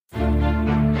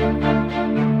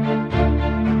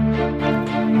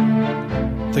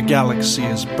The galaxy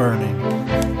is burning.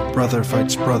 Brother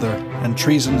fights brother, and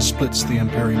treason splits the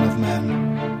Imperium of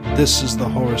Man. This is the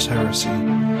Horus Heresy.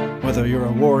 Whether you're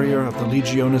a warrior of the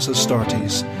Legionis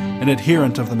Astartes, an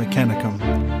adherent of the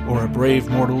Mechanicum, or a brave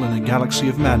mortal in a galaxy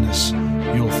of madness,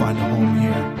 you'll find a home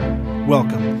here.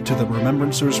 Welcome to the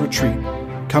Remembrancer's Retreat,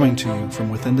 coming to you from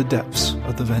within the depths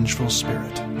of the Vengeful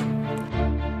Spirit.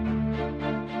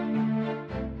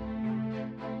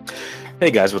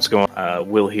 Hey guys, what's going on?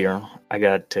 Will here. I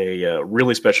got a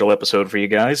really special episode for you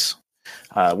guys.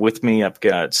 With me, I've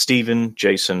got Steven,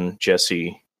 Jason,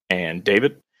 Jesse, and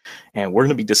David. And we're going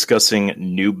to be discussing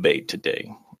Noob Bait today.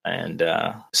 And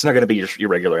it's not going to be your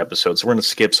regular episode, so we're going to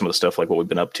skip some of the stuff like what we've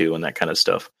been up to and that kind of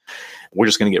stuff. We're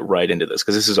just going to get right into this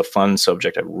because this is a fun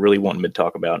subject I really wanted to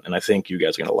talk about, and I think you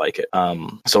guys are going to like it.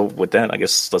 So with that, I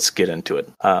guess let's get into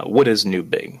it. What is Noob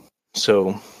Bait?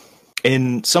 So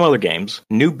in some other games,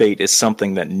 Noob Bait is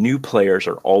something that new players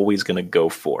are always going to go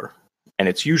for. And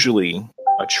it's usually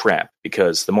a trap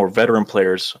because the more veteran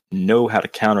players know how to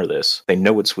counter this, they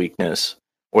know its weakness,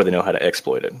 or they know how to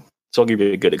exploit it. So I'll give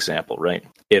you a good example, right?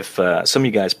 If some of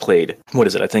you guys played,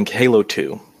 I think Halo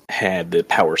 2 had the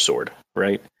power sword,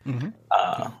 right? Mm-hmm.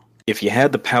 If you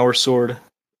had the power sword,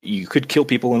 you could kill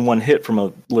people in one hit from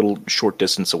a little short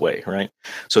distance away, right?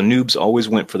 So noobs always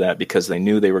went for that because they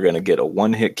knew they were going to get a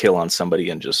one-hit kill on somebody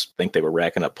and just think they were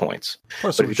racking up points.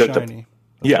 Plus it was shiny.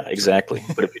 Yeah, exactly.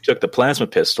 But if you took the plasma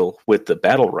pistol with the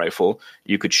battle rifle,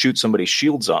 you could shoot somebody's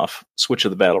shields off, switch to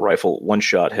the battle rifle, one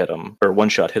shot hit them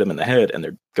in the head, and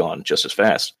they're gone just as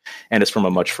fast. And it's from a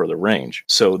much further range.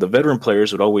 So the veteran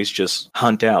players would always just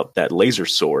hunt out that laser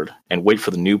sword and wait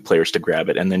for the new players to grab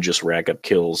it and then just rack up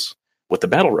kills with the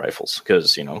battle rifles,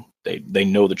 because, you know, they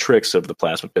know the tricks of the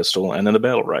plasma pistol and then the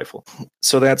battle rifle.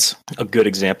 So that's a good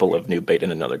example of Noob Bait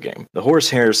in another game. The Horus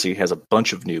Heresy has a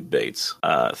bunch of Noob Baits,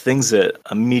 things that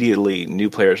immediately new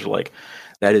players are like,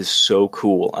 that is so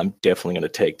cool, I'm definitely going to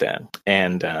take that.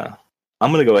 And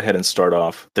I'm going to go ahead and start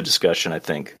off the discussion, I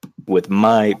think, with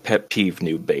my pet peeve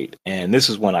Noob Bait, and this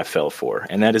is one I fell for,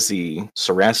 and that is the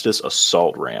Cerastus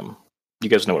Assault Ram. You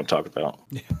guys know what I'm talking about.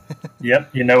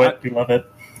 Yep, you know it, we love it.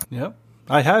 Yep.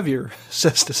 I have your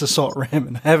Cestus Assault Ram,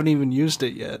 and I haven't even used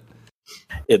it yet.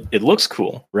 It looks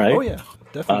cool, right? Oh, yeah,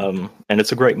 definitely. And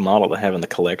it's a great model to have in the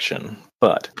collection.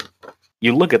 But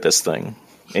you look at this thing,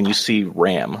 and you see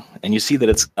RAM, and you see that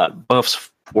it's got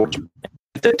buffs for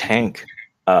the tank.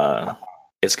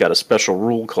 It's got a special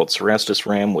rule called Cerastus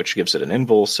Ram, which gives it an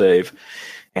invul save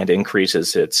and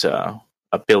increases its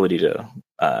ability to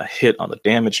hit on the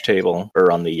damage table,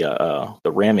 or on the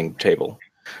ramming table.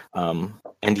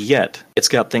 And yet, it's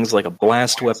got things like a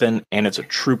blast weapon, and it's a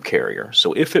troop carrier.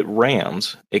 So if it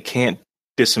rams, it can't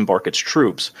disembark its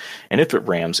troops. And if it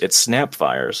rams, it snap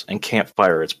fires and can't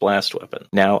fire its blast weapon.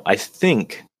 Now, I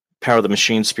think Power of the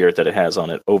Machine Spirit that it has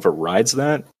on it overrides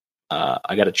that.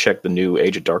 I got to check the new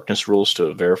Age of Darkness rules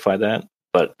to verify that.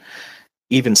 But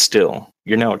even still,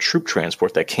 you're now a troop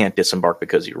transport that can't disembark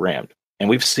because you rammed. And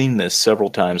we've seen this several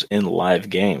times in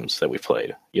live games that we've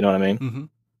played. You know what I mean? Mm-hmm.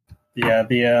 Yeah,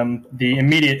 the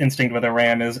immediate instinct with a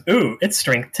ram is, ooh, it's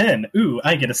strength 10. Ooh,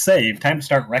 I get a save. Time to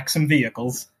start wreck some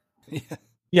vehicles.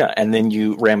 Yeah, and then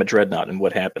you ram a dreadnought, and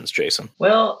what happens, Jason?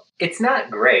 Well, it's not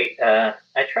great. I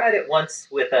tried it once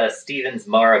with Steven's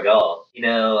Marigal. You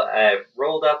know, I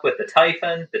rolled up with the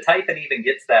Typhon. The Typhon even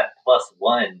gets that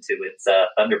 +1 to its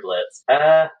Thunder Blitz.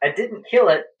 I didn't kill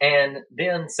it, and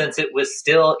then since it was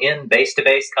still in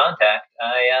base-to-base contact,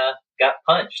 I got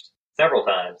punched several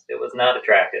times. It was not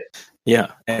attractive.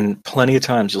 Yeah, and plenty of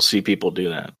times you'll see people do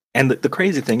that. And the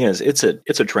crazy thing is, it's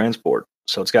a transport,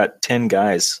 so it's got 10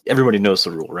 guys. Everybody knows the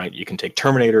rule, right? You can take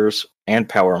Terminators and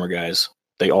Power Armor guys.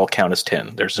 They all count as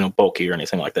 10. There's no bulky or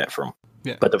anything like that for them.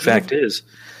 Yeah. But the fact is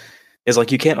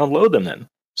like you can't unload them then.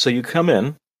 So you come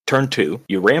in, turn 2,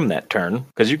 you ram that turn,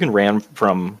 because you can ram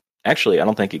from... Actually, I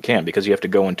don't think you can, because you have to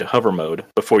go into hover mode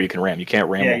before you can ram. You can't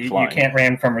ram while flying. You can't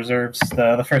ram from reserves.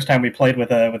 The first time we played with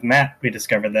Matt, we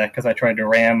discovered that, because I tried to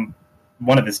ram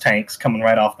one of his tanks coming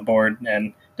right off the board,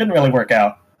 and didn't really work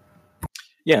out.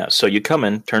 Yeah, so you come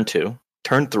in, turn 2.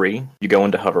 Turn 3, you go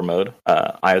into hover mode.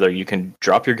 Either you can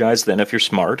drop your guys then if you're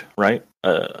smart, right?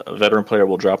 A veteran player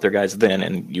will drop their guys then,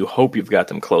 and you hope you've got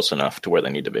them close enough to where they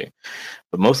need to be.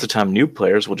 But most of the time, new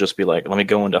players will just be like, let me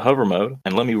go into hover mode,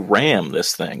 and let me ram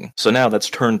this thing. So now that's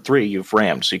turn 3, you've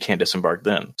rammed, so you can't disembark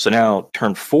then. So now,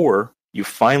 turn 4, you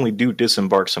finally do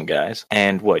disembark some guys,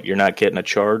 and you're not getting a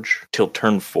charge till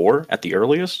turn 4 at the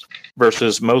earliest?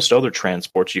 Versus most other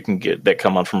transports you can get that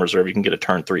come on from reserve, you can get a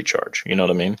turn 3 charge. You know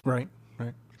what I mean? Right.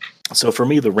 So for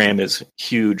me, the RAM is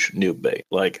huge noob bait.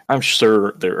 Like I'm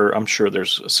sure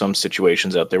there's some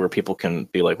situations out there where people can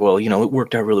be like, well, it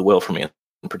worked out really well for me in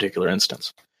a particular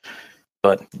instance.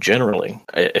 But generally,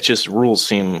 it just rules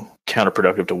seem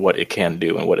counterproductive to what it can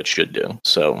do and what it should do.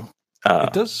 So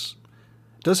it does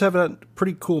have a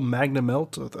pretty cool Magna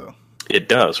Melta, though. It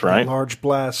does, right? A large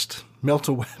blast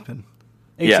Melta weapon.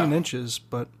 18 inches,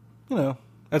 but,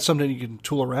 that's something you can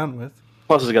tool around with.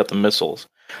 Plus, it's got the missiles.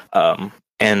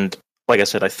 And like I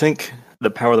said, I think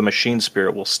the Power of the Machine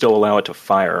Spirit will still allow it to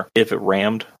fire if it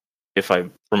rammed, if I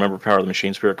remember Power of the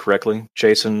Machine Spirit correctly.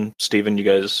 Jason, Steven, you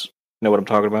guys know what I'm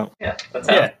talking about? Yeah, that's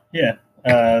how. Yeah.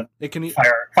 It can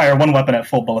fire one weapon at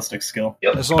full ballistic skill.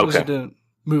 Yep. As long as it didn't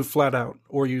move flat out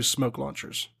or use smoke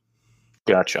launchers.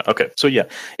 Gotcha. Okay. So yeah,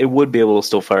 it would be able to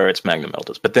still fire its Magnum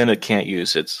Meltas, but then it can't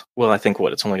use its, I think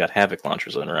it's only got Havoc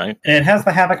launchers in it, right? It has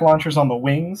the Havoc launchers on the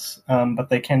wings, but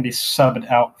they can be subbed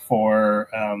out for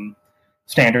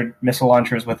standard missile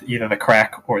launchers with either the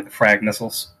crack or the frag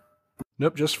missiles.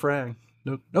 Nope, just frag.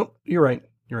 Nope, you're right.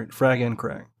 Frag and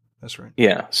crack. That's right.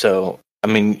 Yeah. So, I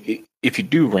mean, if you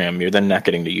do ram, you're then not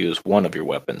getting to use one of your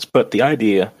weapons. But the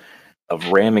idea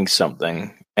of ramming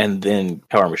something and then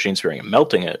Power Machine Spearing and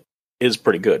melting it is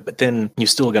pretty good, but then you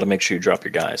still got to make sure you drop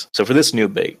your guys. So for this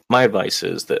Noob Bait, my advice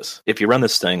is this. If you run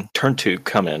this thing, turn 2,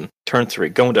 come in, turn 3,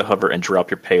 go into hover and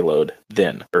drop your payload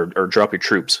then, or drop your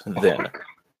troops then.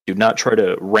 Do not try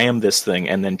to ram this thing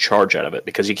and then charge out of it,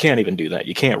 because you can't even do that.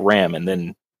 You can't ram and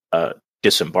then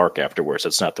disembark afterwards.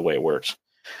 That's not the way it works.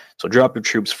 So drop your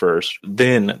troops first,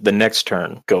 then the next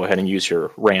turn, go ahead and use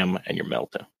your ram and your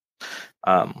melta.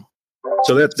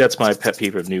 So that's my pet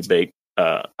peeve of Noob Bait.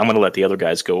 I'm going to let the other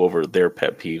guys go over their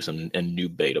pet peeves and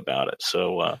Noob Bait about it.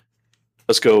 So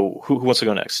let's go. Who wants to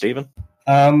go next? Steven?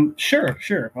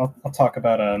 Sure. I'll talk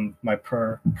about my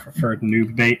preferred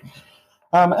Noob Bait.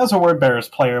 As a Word Bearers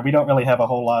player, we don't really have a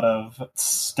whole lot of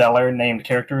stellar named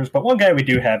characters, but one guy we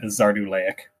do have is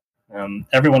Zardulaic.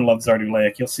 Everyone loves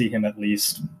Zardulaic. You'll see him at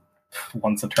least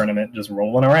once a tournament just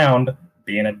rolling around,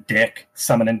 being a dick,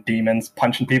 summoning demons,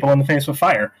 punching people in the face with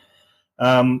fire.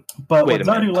 But wait a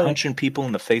minute, punching people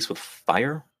in the face with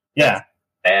fire? Yeah.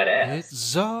 Badass.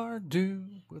 It's Zardu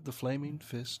with the flaming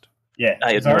fist. Yeah.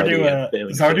 I had no idea.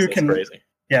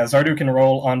 Zardu can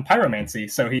roll on pyromancy,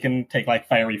 so he can take like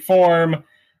fiery form,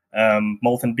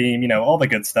 molten beam, all the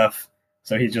good stuff.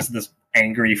 So he's just this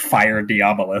angry fire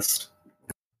diabolist.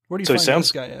 Where do you find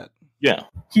this guy at? Yeah.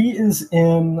 He is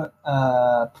in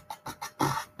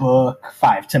book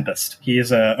 5, Tempest. He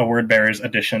is a Word Bearers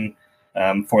edition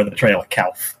for the Betrayal of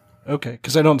Calth. Okay,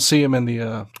 because I don't see him in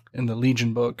the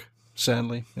Legion book,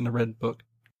 sadly, in the Red book.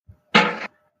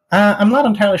 I'm not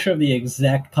entirely sure of the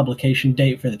exact publication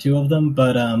date for the two of them,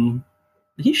 but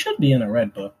he should be in a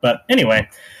Red book. But anyway,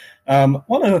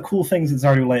 one of the cool things that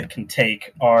Zardulaic can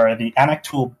take are the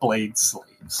Anaktul Blade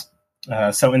Slaves.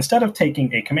 So instead of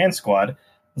taking a command squad,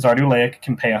 Zardulaic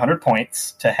can pay 100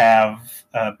 points to have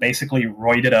basically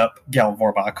roided up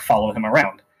Galvorbach follow him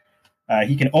around.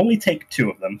 He can only take 2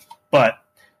 of them, but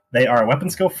they are Weapon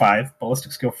Skill 5,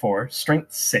 Ballistic Skill 4,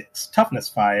 Strength 6, Toughness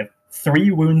 5,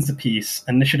 3 wounds apiece,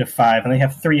 Initiative 5, and they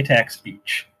have 3 attacks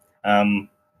each.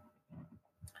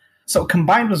 So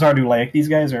combined with Zardulaic, these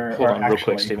guys are Hold on, actually... real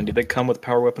quick, Steven. Did they come with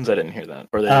power weapons? I didn't hear that.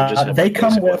 Or they just have They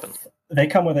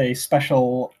come with a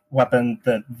special weapon,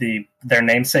 their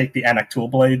namesake, the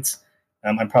Anaktul Blades.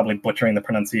 I'm probably butchering the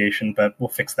pronunciation, but we'll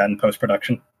fix that in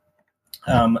post-production.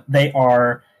 They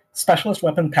are specialist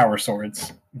weapon power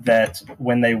swords that,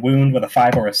 when they wound with a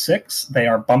 5 or a 6, they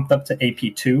are bumped up to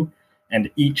AP 2, and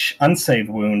each unsaved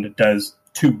wound does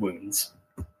 2 wounds.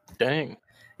 Dang.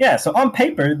 Yeah, so on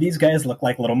paper, these guys look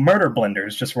like little murder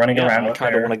blenders just running around. I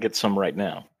kind of want to get some right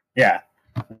now. Yeah.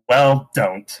 Well,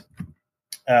 don't.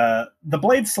 The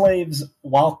Blade Slaves,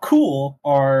 while cool,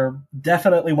 are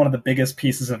definitely one of the biggest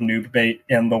pieces of Noob Bait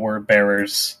in the Word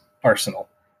Bearers arsenal.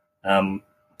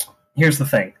 Here's the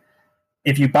thing.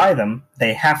 If you buy them,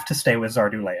 they have to stay with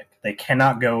Zardulaic. They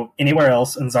cannot go anywhere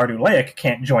else, and Zardulaic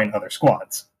can't join other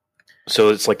squads. So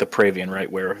it's like the Pravian,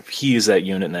 right? Where if he is that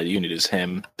unit and that unit is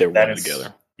him, they're one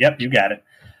together. Yep, you got it.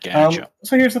 Gotcha.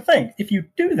 So here's the thing. If you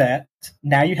do that,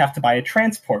 now you have to buy a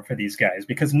transport for these guys,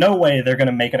 because no way they're going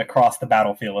to make it across the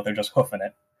battlefield if they're just hoofing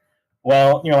it.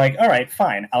 Well, you're like, all right,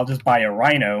 fine. I'll just buy a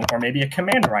Rhino or maybe a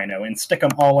Command Rhino and stick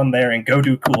them all in there and go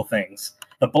do cool things.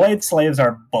 The Blade Slaves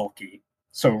are bulky,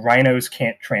 so Rhinos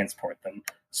can't transport them.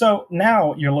 So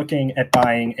now you're looking at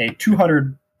buying a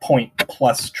 200-point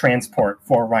plus transport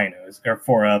for Rhinos, or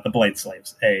for the Blade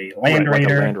Slaves. A Land Raider.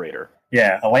 Like a Land Raider.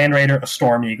 Yeah, a Land Raider, a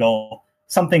Storm Eagle,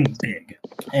 something big.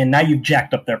 And now you've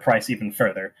jacked up their price even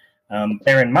further.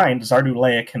 Bear in mind, Zardu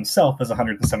Laik himself is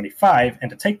 175, and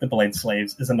to take the Blade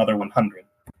Slaves is another 100.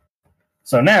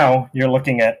 So now you're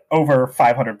looking at over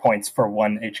 500 points for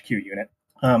one HQ unit.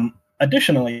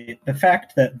 Additionally, the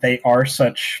fact that they are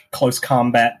such close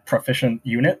combat proficient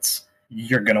units,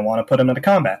 you're going to want to put them into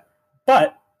combat.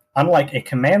 But unlike a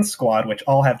command squad, which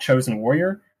all have chosen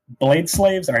warrior, Blade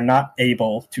Slaves are not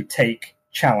able to take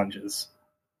challenges.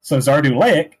 So Zardu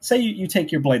Laik, say you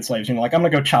take your Blade Slaves, and you're like, I'm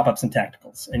going to go chop up some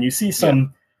tacticals. And you see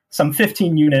some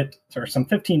 15 unit or some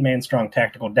 15 man strong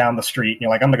tactical down the street, and you're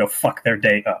like, I'm going to go fuck their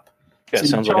day up. Yeah, so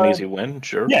sounds like an easy win,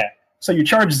 sure. Yeah. So you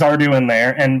charge Zardu in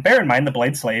there, and bear in mind the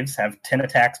Blade Slaves have 10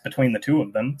 attacks between the two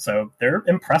of them, so they're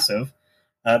impressive.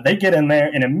 They get in there,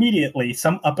 and immediately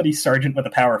some uppity sergeant with a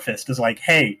power fist is like,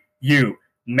 hey, you,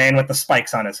 man with the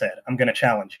spikes on his head, I'm going to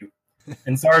challenge you.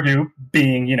 And Zardu,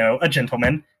 being, a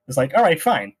gentleman, is like, all right,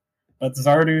 fine. But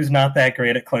Zardu's not that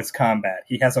great at close combat.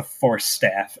 He has a force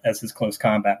staff as his close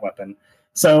combat weapon.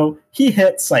 So he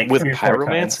hits like with 3 or 4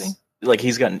 pyromancy? times. Like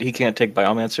he can't take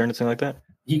biomancy or anything like that?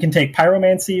 He can take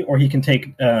pyromancy, or he can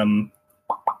take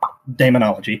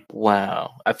daemonology.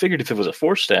 Wow. I figured if it was a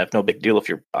force staff, no big deal if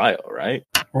you're bio, right?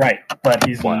 Right, but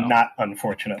he's not,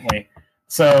 unfortunately.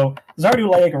 So Zardu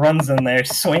Laik runs in there,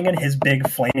 swinging his big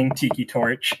flaming tiki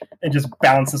torch, and just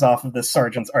bounces off of this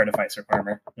sergeant's artificer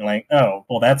armor. You're like, oh,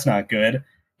 well, that's not good.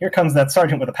 Here comes that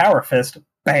sergeant with a power fist.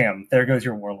 Bam, there goes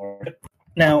your warlord.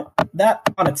 Now, that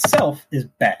on itself is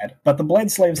bad, but the Blade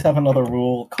Slaves have another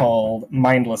rule called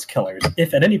mindless killers.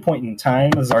 If at any point in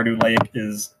time Zardu Laik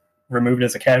is removed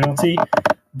as a casualty,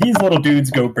 these little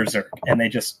dudes go berserk, and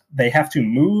they have to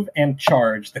move and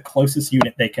charge the closest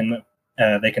unit they can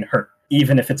hurt,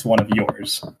 even if it's one of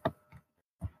yours.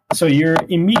 So your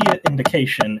immediate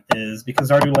indication is, because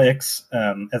Zardu Laik's,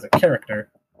 as a character,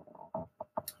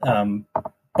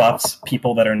 buffs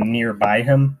people that are nearby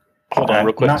him. Hold on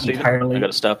real quick, not Steven. entirely. I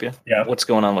gotta stop you. Yeah. What's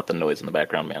going on with the noise in the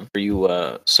background, man? Are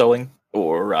you sewing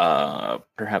or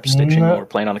perhaps stitching or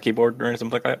playing on a keyboard or anything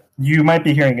like that? You might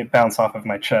be hearing it bounce off of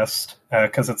my chest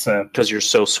because you're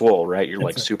so swole, right? You're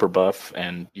like super buff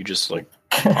and you just like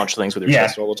punch things with your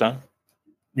chest all the time.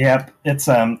 Yep, it's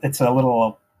a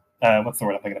little what's the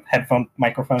word I'm thinking of? Headphone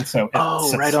microphone. So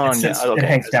right on. It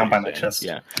hangs down by my chest.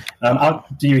 Yeah.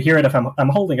 Do you hear it? If I'm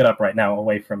holding it up right now,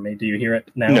 away from me, do you hear it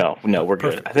now? No, we're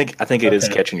good. I think it is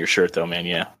catching your shirt though, man.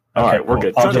 Yeah. All Okay, right, we're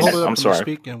good. I'm sorry.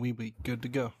 Speak and we be good to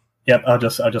go. Yep, I'll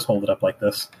just hold it up like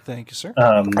this. Thank you, sir.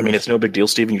 I mean, it's no big deal,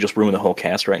 Steven. You just ruined the whole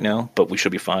cast right now, but we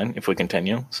should be fine if we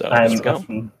continue. So let's go.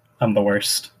 I'm the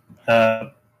worst.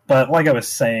 But like I was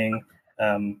saying,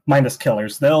 mindless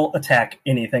killers, they'll attack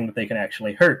anything that they can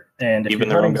actually hurt, and if even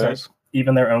their own guys.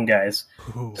 Even their own guys.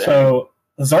 Ooh. So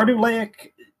Zardu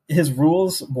Laik, his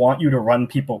rules want you to run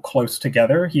people close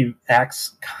together. He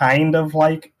acts kind of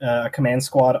like a command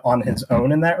squad on his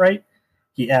own in that right.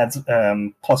 He adds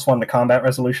 +1 to combat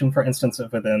resolution, for instance,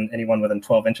 within anyone within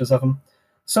 12 inches of him.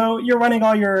 So you're running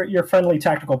all your friendly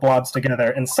tactical blobs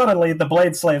together, and suddenly the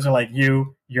Blade Slaves are like,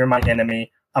 you're my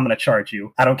enemy. I'm going to charge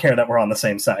you. I don't care that we're on the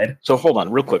same side. So hold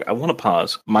on, real quick. I want to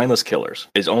pause. Mindless killers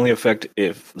is only effect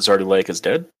if Zardu Laik is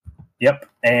dead? Yep,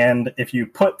 and if you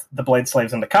put the Blade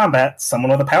Slaves into combat,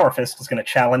 someone with a power fist is going to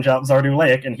challenge out Zardu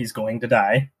Laik, and he's going to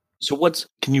die. So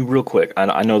can you real quick,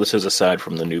 I know this is aside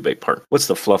from the Noob Bait part, what's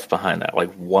the fluff behind that?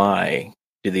 Like, why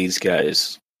do these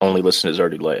guys only listen to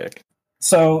Zardu Laik?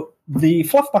 So the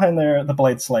fluff behind the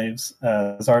Blade Slaves,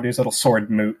 Zardu's little sword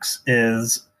mooks,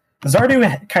 is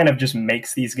Zardu kind of just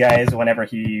makes these guys whenever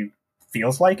he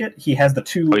feels like it. He has the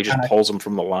two... he just pulls them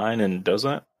from the line and does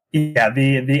that? Yeah,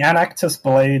 the Anactus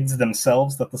blades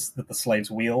themselves that the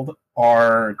slaves wield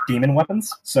are demon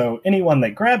weapons. So anyone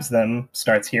that grabs them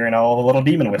starts hearing all the little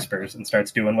demon whispers and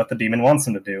starts doing what the demon wants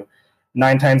them to do.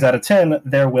 9 times out of 10,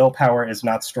 their willpower is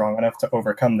not strong enough to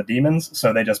overcome the demons,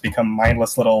 so they just become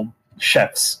mindless little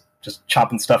chefs, just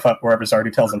chopping stuff up wherever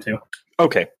Zardu tells them to.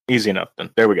 Okay, easy enough then.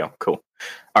 There we go. Cool.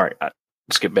 All right,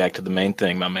 let's get back to the main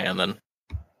thing, my man, then.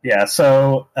 Yeah,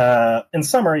 so in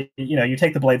summary, you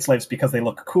take the Blade Slaves because they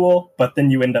look cool, but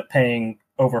then you end up paying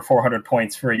over 400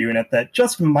 points for a unit that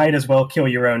just might as well kill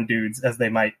your own dudes as they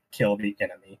might kill the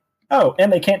enemy. Oh,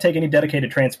 and they can't take any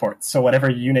dedicated transports, so whatever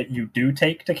unit you do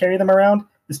take to carry them around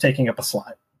is taking up a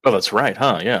slot. Oh, that's right,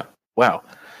 huh? Yeah. Wow.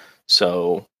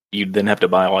 So you'd then have to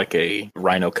buy like a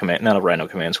Rhino command, not a Rhino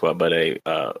command squad, but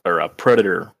a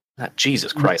Predator.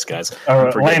 Jesus Christ, guys.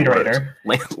 Land Raider.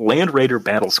 Land Raider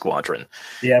Battle Squadron.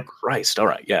 Yep. Christ, all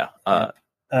right, yeah.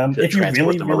 If you transport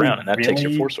really, them really, around, and that takes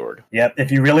your force sword. Yep.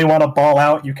 If you really want to ball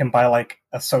out, you can buy like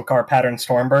a Sokar pattern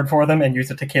Stormbird for them and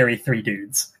use it to carry 3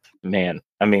 dudes. Man,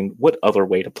 I mean, what other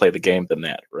way to play the game than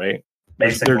that, right?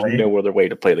 There's basically. no other way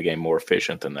to play the game more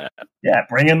efficient than that. Yeah,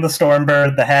 bring in the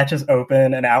Stormbird, the hatch is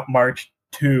open, and outmarch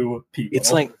 2 people.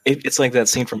 It's like that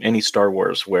scene from any Star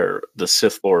Wars where the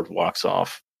Sith Lord walks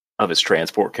off of his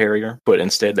transport carrier, but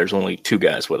instead there's only 2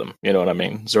 guys with him. You know what I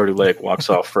mean? Zordy Lake walks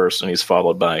off first, and he's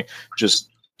followed by just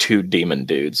 2 demon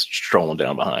dudes strolling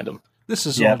down behind him. This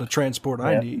is all the transport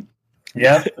I need.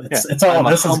 Yep, it's all.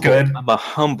 This is good. I'm a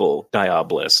humble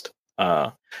Diabolist,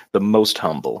 the most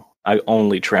humble. I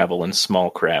only travel in small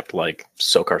craft like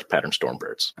Sokar's Pattern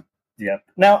Stormbirds. Yep.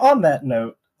 Now, on that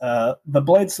note, the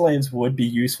Blade Slaves would be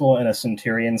useful in a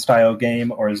Centurion-style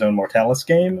game or a Zone Mortalis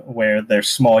game, where their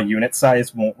small unit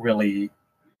size won't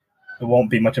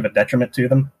be much of a detriment to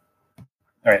them.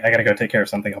 All right, I gotta go take care of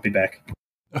something. I'll be back.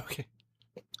 Okay.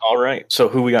 All right, so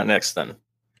who we got next then?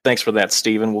 Thanks for that,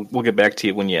 Steven. We'll get back to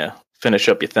you when you finish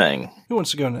up your thing. Who wants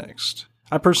to go next?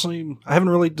 I haven't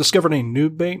really discovered any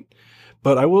Noob Bait,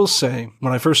 but I will say,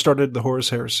 when I first started the Horus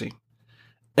Heresy,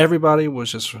 everybody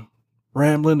was just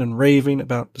rambling and raving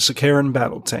about the Sakaran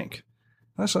battle tank.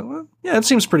 I thought, well, yeah, it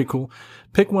seems pretty cool.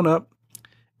 Pick one up.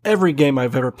 Every game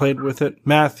I've ever played with it,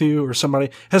 Matthew or somebody,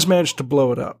 has managed to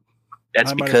blow it up.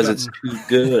 That's because it's too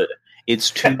good. It's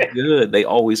too good. They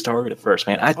always target it first,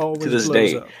 man. To this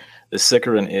day, the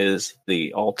Sikaran is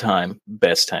the all-time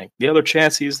best tank. The other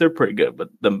chassis, they're pretty good, but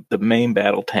the main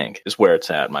battle tank is where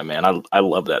it's at, my man. I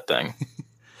love that thing.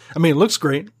 I mean, it looks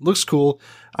great. Looks cool.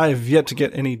 I have yet to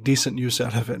get any decent use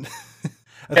out of it.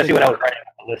 Especially when I was writing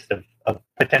a list of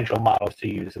potential models to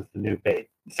use as the Noob Bait,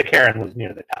 Sakaran was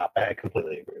near the top. I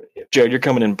completely agree with you. Jared, you're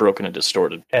coming in broken and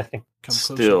distorted. Testing.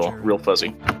 Still real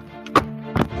fuzzy.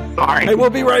 Sorry. Hey, we'll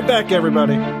be right back,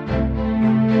 everybody.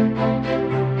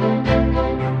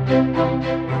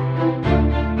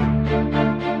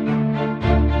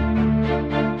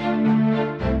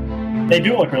 They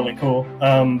do look really cool.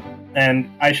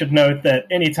 And I should note that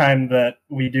anytime that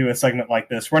we do a segment like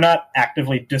this, we're not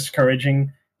actively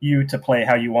discouraging you to play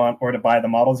how you want or to buy the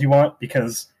models you want,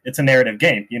 because it's a narrative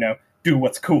game. Do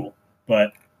what's cool.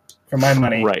 But for my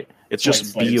money, right? It's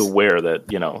just be aware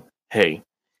that hey,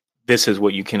 this is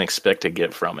what you can expect to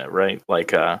get from it, right?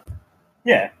 Like,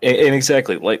 yeah, and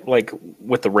exactly like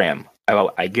with the RAM,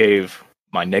 I gave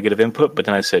my negative input, but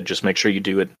then I said just make sure you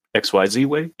do it XYZ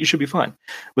way. You should be fine.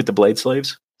 With the Blade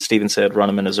Slaves, Steven said run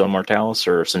them in a Zone Mortalis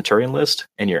or Centurion list,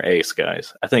 and you're ace,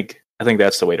 guys. I think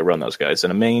that's the way to run those guys.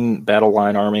 In a main battle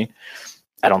line army,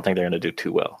 I don't think they're going to do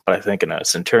too well. But I think in a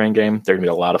Centurion game, they're going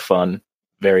to be a lot of fun,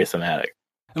 very thematic.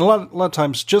 And a lot of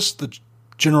times, just the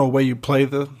general way you play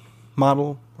the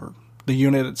model or the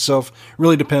unit itself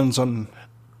really depends on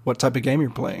what type of game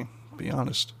you're playing, to be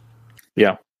honest.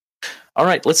 Yeah. All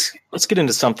right, let's get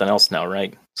into something else now,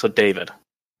 right? So, David.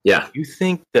 Yeah. You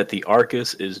think that the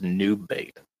Arcus is Noob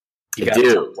Bait? You got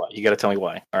to tell me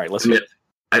why. All right, let's hear it.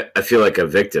 I feel like a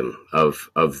victim of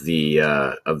the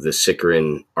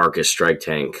Sikaran Arcus strike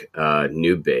tank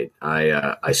Noob Bait.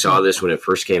 I saw this when it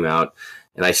first came out,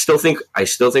 and I still think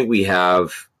we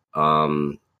have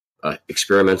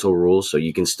experimental rules, so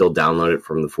you can still download it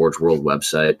from the Forge World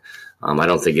website. I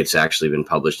don't think it's actually been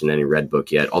published in any Red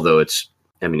Book yet, although it's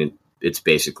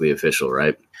basically official,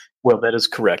 right? Well, that is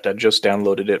correct. I just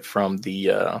downloaded it from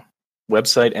the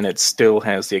website, and it still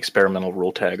has the experimental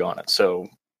rule tag on it. So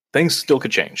things still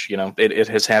could change. It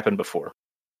has happened before.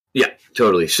 Yeah,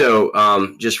 totally.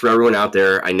 So just for everyone out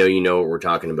there, I know you know what we're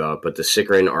talking about, but the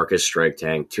Sikaran Arcus strike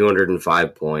tank,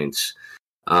 205 points.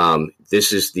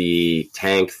 This is the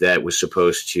tank that was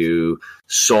supposed to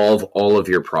solve all of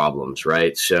your problems,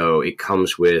 right? So it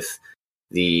comes with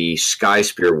the Sky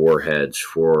Spear warheads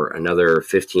for another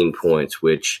 15 points,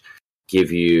 which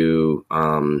give you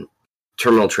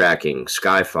terminal tracking,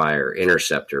 Skyfire,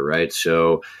 Interceptor, right?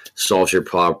 So solves your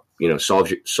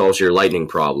solves your lightning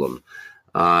problem.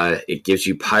 It gives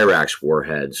you Pyrax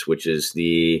warheads, which is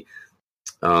the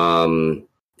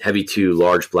Heavy 2,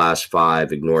 Large Blast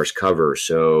 5, ignores cover,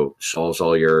 so solves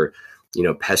all your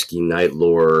pesky Night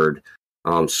Lord,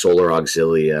 Solar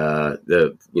Auxilia,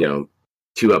 the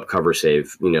 2-up cover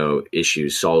save,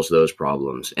 issues, solves those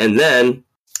problems. And then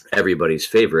everybody's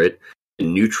favorite,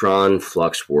 Neutron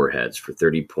Flux warheads for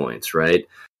 30 points, right?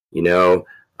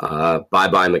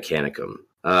 Bye-bye Mechanicum.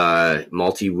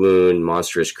 Multi-wound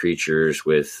monstrous creatures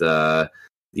with the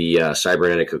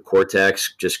Cybernetica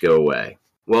Cortex just go away.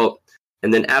 Well,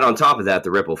 and then add on top of that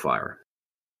the Ripple Fire,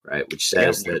 right? Which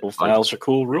says that Ripple Fire's a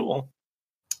cool rule.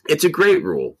 It's a great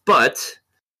rule, but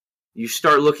you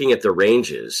start looking at the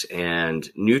ranges, and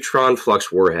Neutron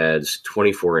Flux warheads,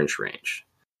 24-inch range,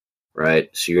 right?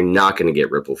 So you're not going to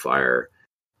get Ripple Fire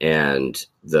and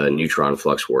the Neutron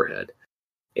Flux warhead.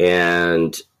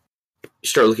 And you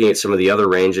start looking at some of the other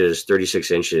ranges,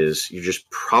 36 inches, you're just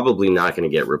probably not going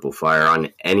to get ripple fire on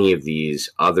any of these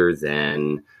other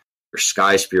than your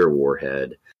Sky Spear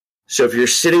Warhead. So if you're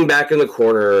sitting back in the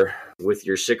corner with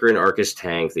your Sicaran Arcus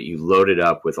tank that you loaded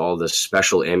up with all this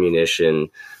special ammunition,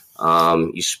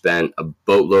 you spent a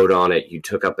boatload on it, you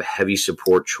took up a heavy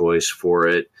support choice for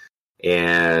it,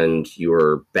 and you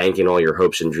were banking all your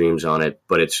hopes and dreams on it,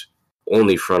 but it's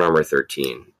only front armor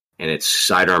 13, and it's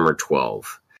side armor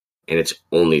 12, and it's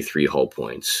only 3 hull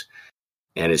points.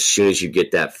 And as soon as you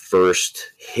get that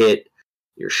first hit,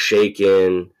 you're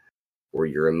shaken, or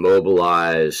you're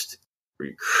immobilized, or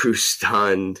your crew's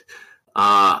stunned.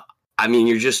 I mean,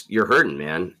 you're hurting,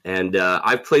 man. And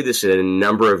I've played this in a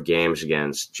number of games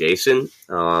against Jason.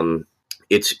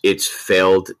 It's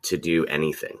failed to do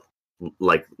anything,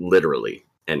 like literally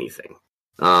anything.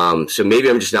 So maybe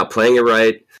I'm just not playing it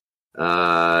right.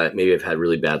 Maybe I've had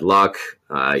really bad luck.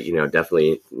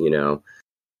 Definitely,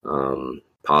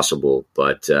 possible.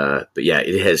 But yeah,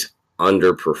 it has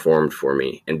underperformed for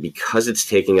me. And because it's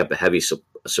taking up a heavy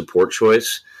support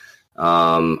choice,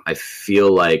 I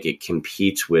feel like it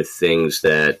competes with things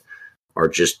that are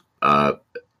just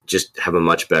have a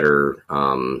much better,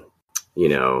 like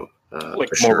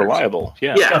more reliable.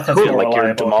 Yeah. Cool. Like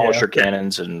your demolisher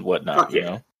cannons and whatnot, you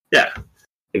know? Yeah,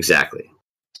 exactly.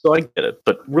 So I get it.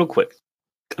 But real quick,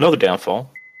 another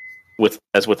downfall,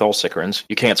 as with all Sicarans,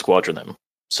 you can't squadron them.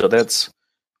 So that's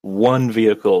one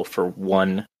vehicle for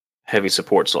one heavy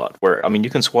support slot, where, I mean, you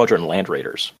can squadron Land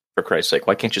Raiders, for Christ's sake.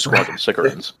 Why can't you squadron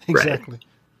Sicarans? Exactly.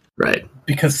 Right.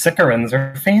 Because Sicarans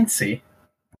are fancy.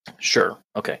 Sure.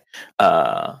 Okay.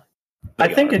 I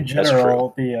think in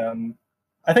general the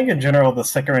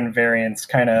Sicaran variants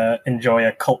kind of enjoy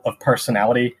a cult of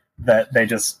personality that they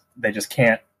just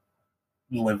can't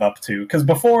live up to. Because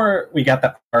before we got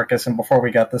the Arcus and before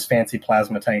we got this fancy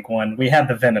plasma tank one, we had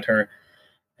the Venator,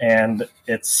 and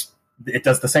it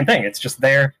does the same thing. It's just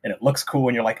there, and it looks cool,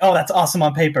 and you're like, oh, that's awesome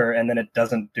on paper, and then it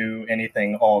doesn't do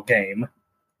anything all game.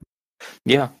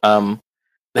 Yeah,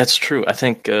 that's true. I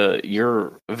think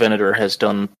your Venator has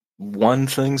done one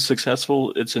thing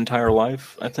successful its entire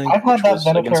life, I think, I've had that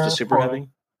Venator against a Super Heavy.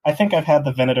 I think I've had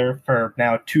the Venator for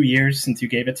now 2 years since you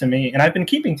gave it to me, and I've been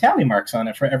keeping tally marks on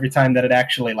it for every time that it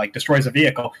actually destroys a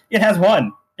vehicle. It has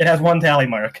one. It has one tally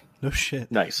mark. No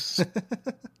shit. Nice.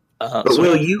 But so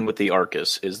will you with the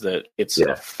Arcus is that it's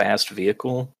a fast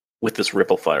vehicle with this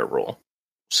ripple fire roll.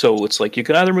 So it's like you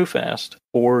can either move fast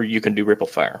or you can do ripple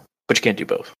fire, but you can't do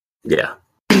both. Yeah.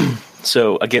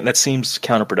 So again, that seems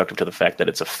counterproductive to the fact that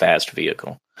it's a fast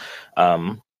vehicle.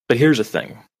 But here's the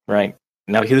thing, right?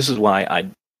 Now, this is why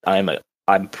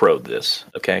I'm pro this.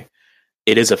 Okay,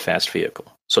 it is a fast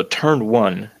vehicle. So turn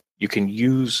 1, you can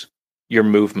use your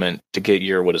movement to get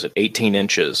your 18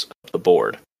 inches up the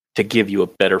board to give you a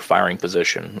better firing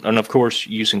position, and of course,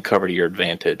 using cover to your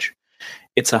advantage.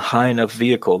 It's a high enough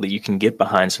vehicle that you can get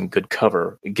behind some good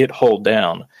cover, get hull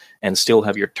down, and still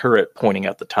have your turret pointing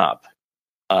out the top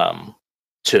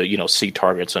to see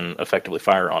targets and effectively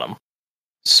fire on them.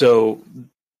 So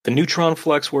the Neutron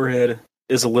Flux Warhead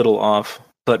is a little off,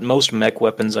 but most mech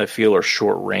weapons I feel are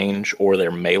short range or they're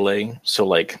melee. So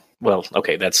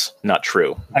that's not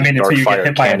true. I mean, until you get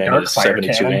hit by a dark is fire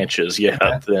 72 cannon. inches.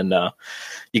 Yeah, then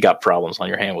you got problems on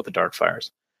your hand with the dark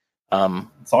fires.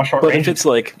 It's all short but range. if it's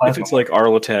like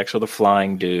Arlotex or the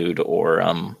Flying Dude or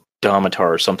Domitar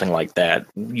or something like that,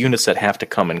 units that have to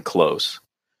come in close,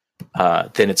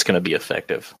 then it's going to be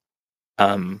effective.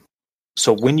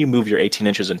 So when you move your 18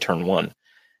 inches in turn 1,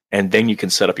 and then you can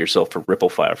set up yourself for ripple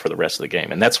fire for the rest of the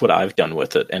game, and that's what I've done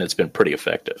with it, and it's been pretty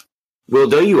effective. Well,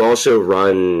 don't you also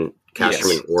run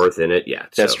Casterman Orth in it? Yeah,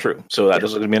 that's true. So that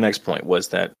was going to be my next point, was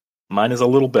that mine is a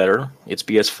little better. It's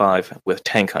BS5 with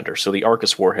Tank Hunter, so the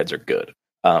Arcus warheads are good.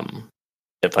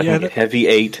 If I can get Heavy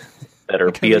 8, better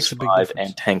BS5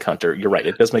 and Tank Hunter, you're right,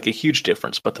 it does make a huge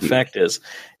difference, but the fact is,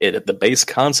 the base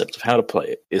concept of how to play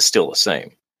it is still the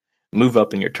same. Move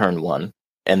up in your turn 1,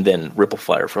 and then ripple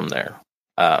fire from there.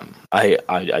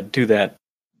 I do that.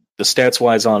 The stats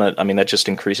wise on it, I mean, that just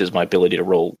increases my ability to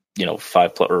roll,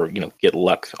 5+ or get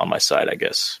luck on my side, I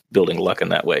guess, building luck in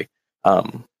that way.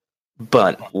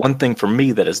 But one thing for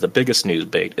me that is the biggest news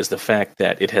bait is the fact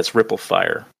that it has ripple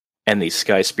fire and these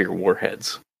Sky Spear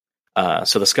warheads.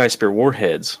 So the Sky Spear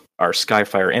warheads are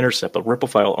Skyfire intercept, but ripple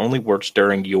fire only works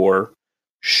during your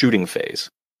shooting phase,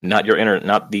 not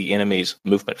the enemy's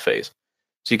movement phase.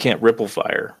 So you can't ripple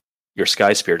fire your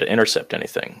Sky Spear to intercept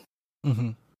anything. Mm-hmm.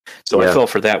 So I fell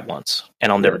for that once,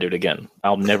 and I'll never do it again.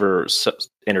 I'll never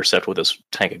intercept with this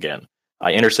tank again.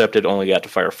 I intercepted, only got to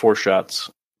fire 4 shots,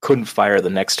 couldn't fire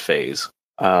the next phase,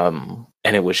 and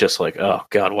it was just like, oh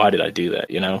god, why did I do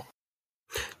that?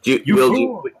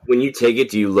 When you take it,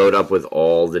 do you load up with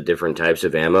all the different types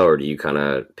of ammo, or do you kind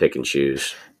of pick and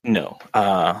choose? No.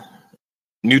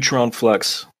 Neutron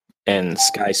Flux and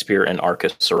Sky Spear and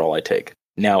Arcus are all I take.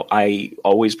 Now, I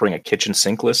always bring a kitchen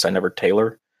sink list. I never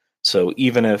tailor. So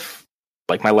even if,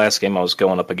 like my last game, I was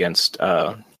going up against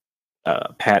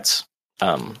Pat's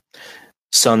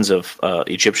Sons of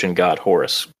Egyptian God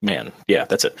Horus. Man, yeah,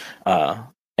 that's it.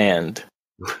 And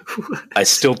I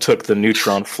still took the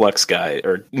Neutron Flux guy,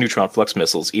 or Neutron Flux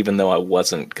missiles, even though I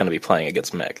wasn't going to be playing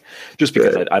against mech. Just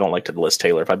because I don't like to list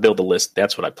tailor. If I build a list,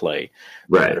 that's what I play,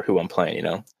 no matter who I'm playing, you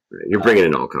know? Right. You're bringing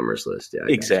an all-comers list,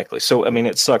 yeah. Exactly. So, I mean,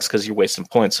 it sucks because you're wasting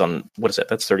points on, what is that?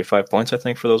 That's 35 points, I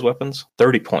think, for those weapons.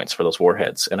 30 points for those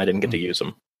warheads, and I didn't get to use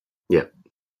them. Yeah.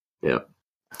 Yeah.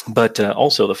 But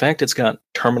also, the fact it's got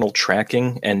terminal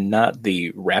tracking and not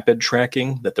the rapid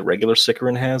tracking that the regular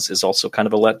Sicarin has is also kind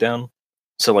of a letdown.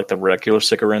 So, like, the regular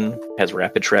Sicarin has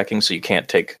rapid tracking, so you can't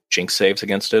take Jinx saves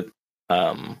against it.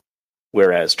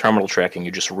 Whereas terminal tracking,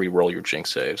 you just re-roll your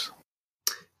Jinx saves.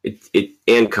 It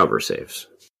and cover saves.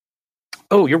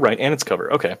 Oh, you're right, and it's cover.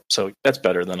 Okay, so that's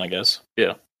better then, I guess.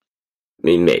 Yeah. I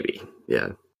mean, maybe.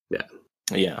 Yeah. Yeah.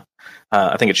 Yeah.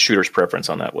 I think it's shooter's preference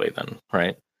on that way then,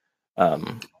 right?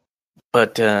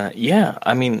 But yeah,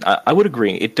 I mean, I would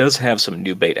agree. It does have some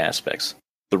Noob Bait aspects.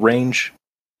 The range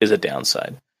is a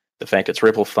downside. The fact it's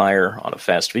ripple fire on a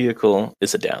fast vehicle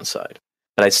is a downside.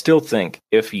 But I still think,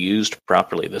 if used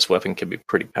properly, this weapon can be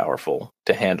pretty powerful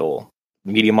to handle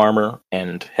medium armor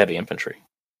and heavy infantry.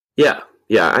 Yeah.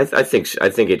 Yeah, I think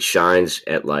it shines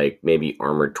at like maybe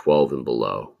armor 12 and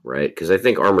below, right? Because I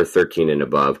think armor 13 and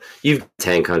above, you've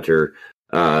Tank Hunter.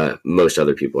 Most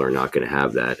other people are not going to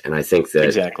have that, and I think that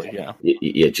exactly, yeah.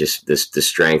 It just the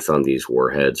strength on these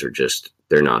warheads are just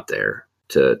they're not there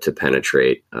to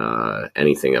penetrate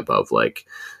anything above like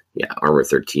armor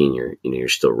 13. You're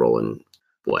still rolling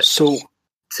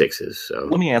sixes. So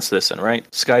let me ask this then, right?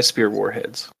 Sky Spear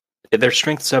warheads, they're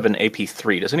strength 7 AP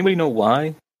 3. Does anybody know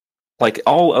why? Like,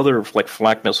 all other like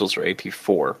flak missiles are AP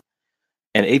 4,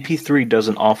 and AP 3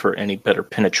 doesn't offer any better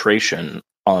penetration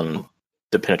on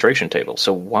the penetration table.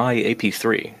 So why AP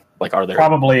 3? Like, are there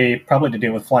probably to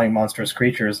do with flying monstrous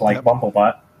creatures like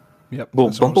Bumblebot? Yep. Well,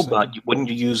 Bumblebot, wouldn't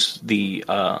you use the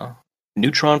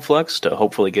Neutron Flux to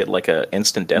hopefully get like a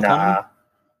instant death on him?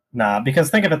 Nah. Because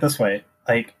think of it this way: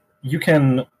 like, you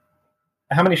can.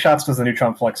 How many shots does the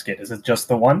Neutron Flux get? Is it just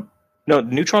the one? No,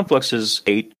 Neutron Flux is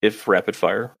 8 if rapid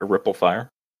fire or ripple fire.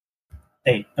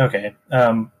 8, okay.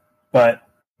 But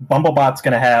Bumblebot's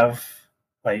going to have,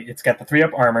 like, it's got the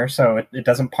 3-up armor, so it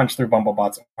doesn't punch through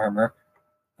Bumblebot's armor.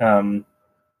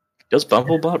 Does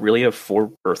Bumblebot really have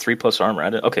 4 or 3+ armor?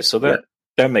 Okay, so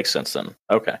that makes sense then.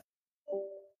 Okay.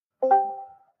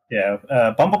 Yeah,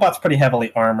 Bumblebot's pretty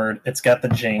heavily armored. It's got the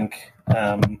Jink.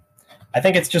 I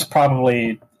think it's just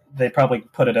they probably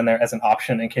put it in there as an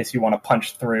option in case you want to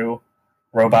punch through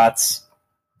robots,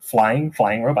 flying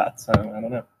robots. I don't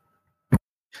know.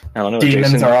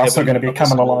 Demons Jason, are also going to be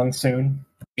coming along soon.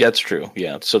 Yeah, that's true.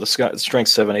 Yeah, so the strength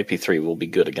 7 AP3 will be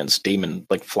good against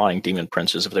flying demon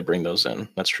princes if they bring those in.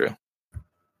 That's true.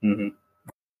 Mm-hmm.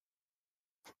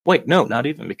 Wait, no, not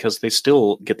even, because they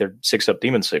still get their 6-up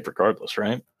demon save regardless,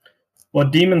 right? Well,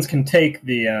 demons can take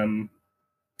the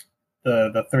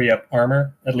 3-up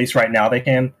armor. At least right now they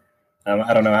can.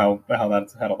 I don't know how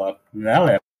that's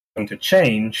going to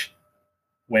change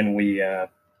when we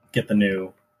get the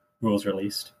new rules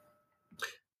released.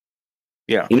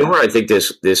 Yeah, you know where I think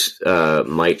this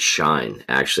might shine,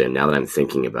 actually, and now that I'm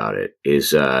thinking about it,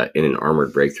 is in an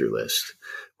armored breakthrough list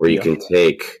where you can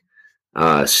take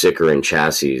Sicarin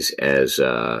chassis as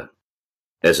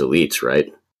elites,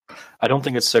 right? I don't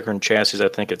think it's Sicarin chassis. I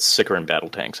think it's Sicarin battle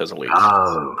tanks as elites.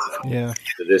 Oh, yeah.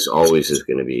 So this always is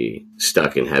going to be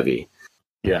stuck in heavy.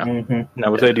 Yeah. Mm-hmm.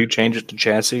 Now, if they do change it to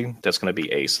chassis, that's going to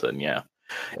be ace then, yeah.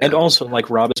 And also, like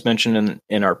Rob has mentioned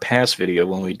in our past video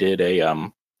when we did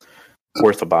a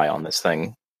worth a buy on this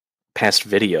thing, past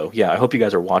video. Yeah, I hope you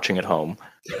guys are watching at home,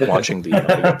 watching the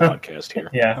podcast here.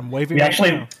 Yeah, I'm waving. We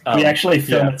actually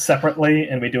film it separately,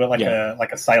 and we do it like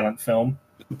a silent film.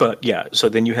 But yeah, so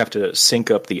then you have to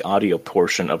sync up the audio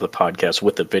portion of the podcast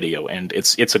with the video, and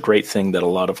it's a great thing that a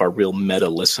lot of our real meta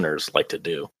listeners like to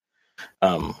do.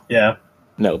 Yeah.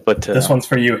 No, but this one's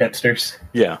for you, hipsters.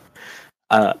 Yeah,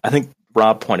 I think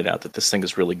Rob pointed out that this thing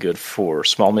is really good for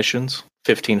small missions,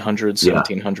 1,500,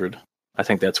 1,700. I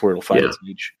think that's where it'll find its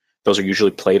niche. Those are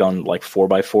usually played on like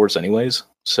 4x4s anyways,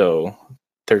 so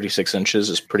 36 inches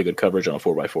is pretty good coverage on a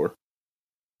 4x4.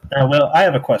 Well, I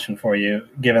have a question for you,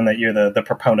 given that you're the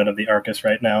proponent of the Arcus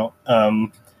right now.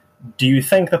 Do you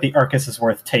think that the Arcus is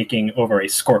worth taking over a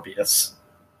Scorpius?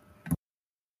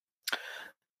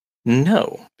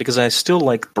 No, because I still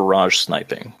like barrage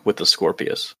sniping with the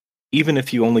Scorpius. Even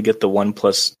if you only get the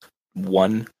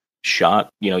 1+1 shot,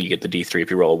 you get the D3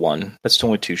 if you roll a 1. That's still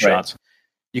only 2 shots.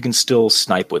 You can still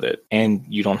snipe with it, and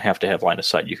you don't have to have line of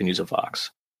sight. You can use a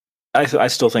Vox. I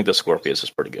still think the Scorpius is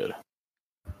pretty good.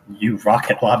 You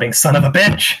rocket lobbing son of a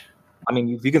bitch! I mean,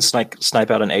 if you can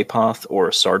snipe out an Apoth or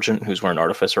a Sergeant who's wearing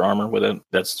Artificer armor with it,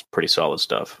 that's pretty solid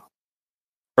stuff.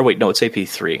 Or wait, no, it's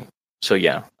AP3. So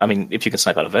yeah, I mean, if you can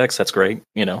snipe out a Vex, that's great,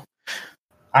 While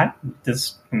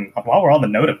we're on the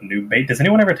note of Noob Bait, does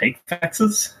anyone ever take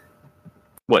Vexes?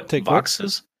 What, take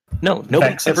Voxes? No,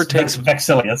 nobody ever takes...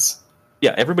 Vexilius.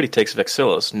 Yeah, everybody takes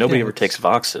Vexillus. Nobody ever takes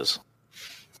Voxes.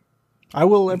 I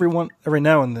will every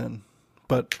now and then,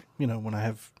 but, when I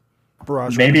have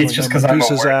barrage... Maybe it's just because I'm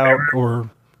out, or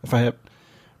if I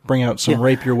bring out some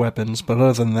rapier weapons, but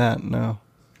other than that, no.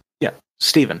 Yeah,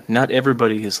 Steven, not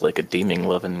everybody is like a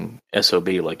demon-loving SOB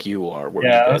like you are.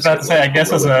 I was about to say, I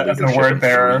guess as a word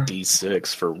bearer...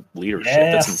 D6 for leadership,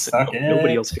 that's insane.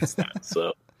 Nobody else gets that,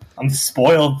 so... I'm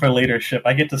spoiled for leadership.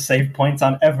 I get to save points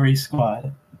on every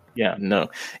squad. Yeah, no.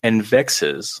 And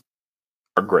Vexes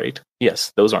are great.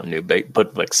 Yes, those aren't Noob Bait,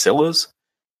 but Vexillas?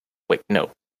 Wait, no.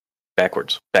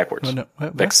 Backwards. Oh, no.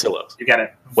 Vexillas. You got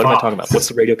it. What am I talking about? What's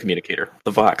the radio communicator?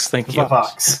 The Vox, thank you. The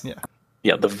Vox. Yeah.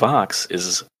 Yeah, the Vox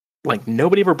is,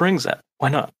 nobody ever brings that. Why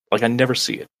not? I never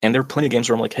see it. And there are plenty of games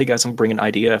where I'm like, hey guys, I'm bringing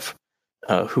IDF.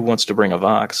 Who wants to bring a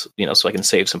Vox? So I can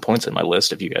save some points in my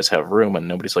list if you guys have room. And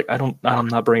nobody's like, I'm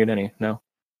not bringing any. No.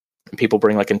 And people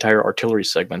bring entire artillery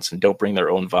segments and don't bring their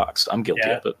own Vox. I'm guilty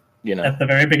of it. At the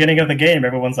very beginning of the game,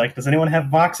 everyone's like, does anyone have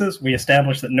Voxes? We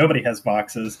establish that nobody has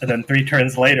Voxes. And then 3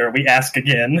 turns later, we ask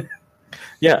again.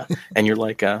 Yeah. And you're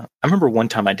like, I remember one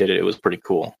time I did it. It was pretty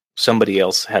cool. Somebody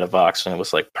else had a Vox and it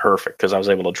was perfect because I was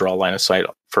able to draw line of sight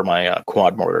for my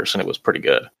quad mortars and it was pretty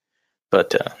good.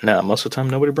 But no, most of the time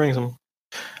nobody brings them.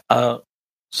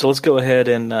 So let's go ahead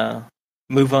and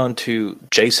move on to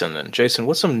Jason. And Jason,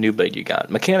 what's some Noob Bait you got?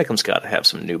 Mechanicum's got to have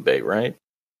some Noob Bait, right?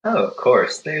 Oh, of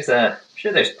course. I'm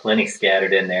sure there's plenty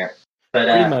scattered in there. But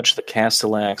pretty much the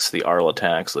Castellax, the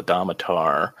Arlatax, the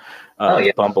Domitar,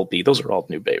 the Bumblebee. Those are all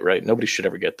Noob Bait, right? Nobody should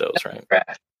ever get those, right?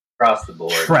 Trash across the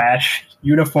board. Trash.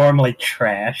 Uniformly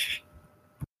trash.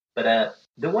 But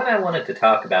the one I wanted to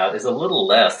talk about is a little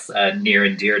less near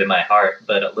and dear to my heart,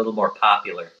 but a little more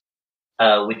popular,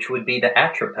 which would be the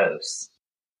Atropos.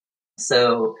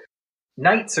 So,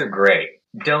 knights are great.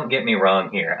 Don't get me wrong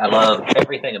here. I love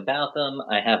everything about them.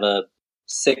 I have a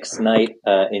 6-knight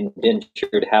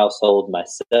indentured household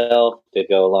myself to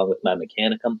go along with my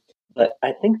Mechanicum. But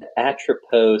I think the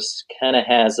Atropos kind of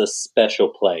has a special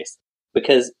place.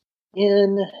 Because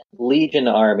in Legion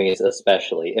armies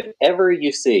especially, if ever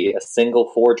you see a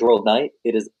single Forge World Knight,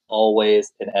 it is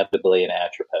always inevitably an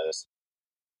Atropos.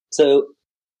 So,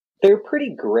 they're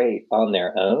pretty great on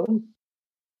their own.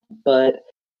 But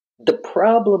the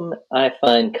problem I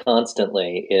find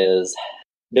constantly is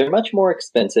they're much more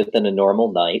expensive than a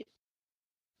normal knight.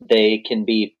 They can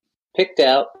be picked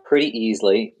out pretty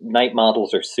easily. Knight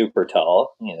models are super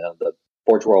tall. The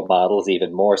Forge World models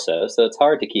even more so it's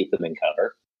hard to keep them in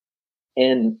cover.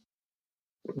 And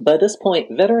by this point,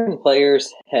 veteran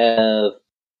players have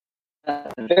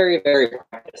very, very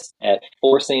practiced at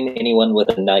forcing anyone with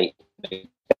a knight.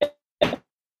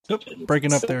 Oop,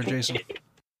 breaking up there, Jason.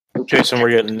 Jason, we're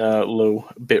getting low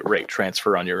bit rate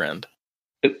transfer on your end.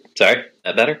 Oops, sorry,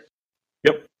 that better?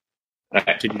 Yep. All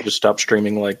right. Did you just stop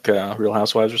streaming Real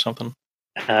Housewives or something?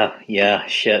 Yeah,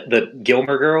 shit. The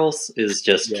Gilmore Girls is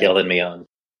just killing me on.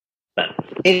 But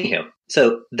anyhow,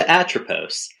 so the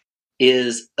Atropos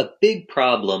is a big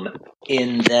problem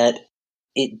in that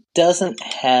it doesn't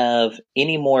have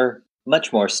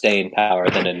much more staying power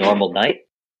than a normal knight,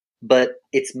 but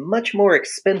it's much more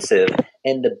expensive.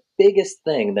 And the biggest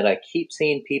thing that I keep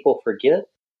seeing people forget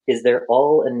is they're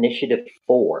all Initiative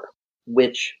 4,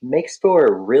 which makes for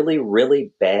a really,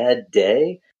 really bad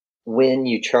day when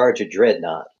you charge a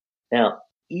Dreadnought. Now,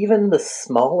 even the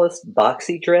smallest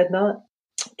boxy Dreadnought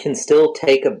can still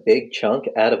take a big chunk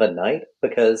out of a knight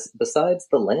because besides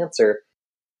the Lancer,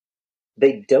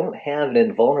 they don't have an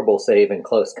invulnerable save in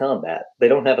close combat. They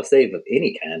don't have a save of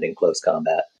any kind in close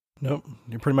combat. Nope,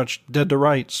 you're pretty much dead to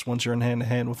rights once you're in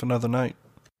hand-to-hand with another knight.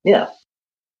 Yeah,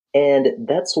 and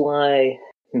that's why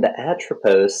the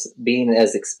Atropos, being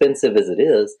as expensive as it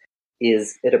is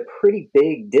at a pretty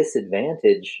big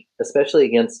disadvantage, especially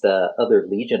against other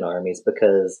Legion armies,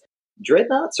 because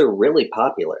Dreadnoughts are really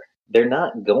popular. They're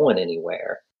not going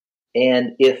anywhere.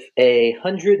 And if a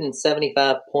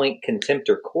 175-point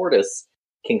Contemptor Cordis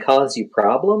can cause you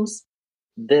problems,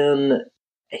 then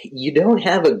you don't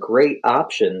have a great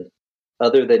option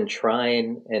other than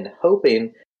trying and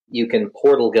hoping you can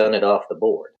portal gun it off the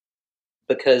board.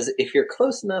 Because if you're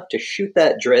close enough to shoot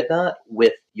that dreadnought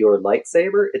with your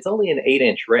lightsaber, it's only an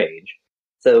 8-inch range.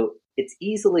 So it's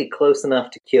easily close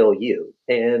enough to kill you.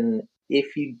 And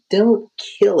if you don't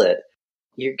kill it,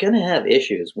 you're going to have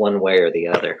issues one way or the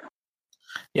other.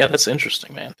 Yeah, that's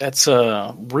interesting, man. That's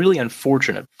really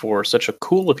unfortunate for such a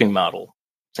cool-looking model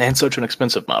and such an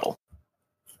expensive model.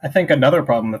 I think another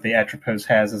problem that the Atropos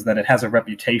has is that it has a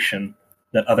reputation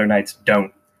that other knights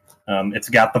don't. It's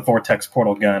got the Vortex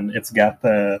portal gun. It's got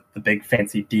the big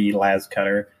fancy D las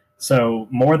cutter. So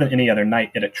more than any other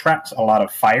knight, it attracts a lot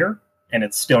of fire, and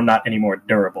it's still not any more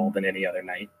durable than any other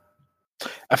knight.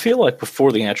 I feel like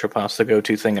before the Atropos, the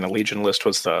go-to thing in a Legion list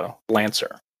was the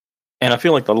Lancer. And I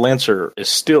feel like the Lancer is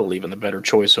still even the better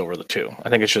choice over the two. I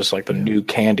think it's just like the new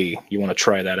candy. You want to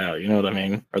try that out. You know what I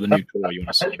mean? Or the new toy you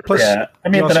want to see. Plus, Yeah, I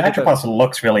mean, you the also get Atropos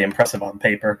looks really impressive on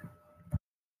paper.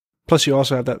 Plus, you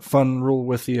also have that fun rule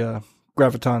with the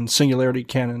Graviton Singularity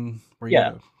Cannon. Where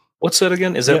Yeah. You, What's that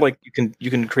again? Is that like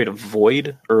you can create a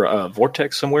void or a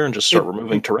vortex somewhere and just start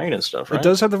removing terrain and stuff, right? It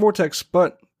does have the vortex,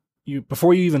 but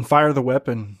before you even fire the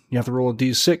weapon, you have to roll a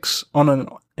d6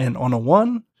 on a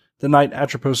 1. The Knight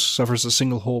Atropos suffers a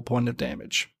single whole point of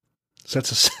damage. So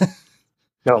that's a.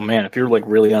 Oh man, if you're like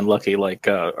really unlucky, like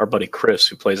our buddy Chris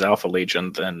who plays Alpha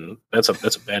Legion, then that's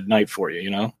a bad night for you, you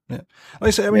know. Yeah, like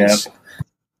I say, I mean,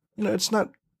 it's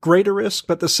not great a risk,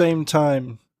 but at the same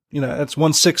time, that's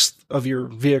 1/6 of your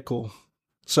vehicle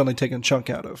suddenly taking a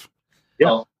chunk out of. Yeah.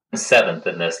 Well, 7th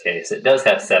in this case. It does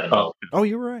have 7 hull. Oh,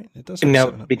 you're right. It does. Have Now,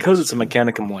 7 because it's a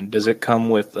Mechanicum one, does it come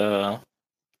with?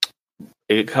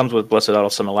 It comes with Blessed Auto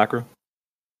Simulacra.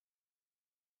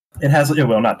 It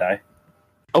will not die.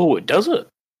 Oh, it does it.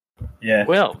 Yeah.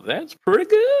 Well, that's pretty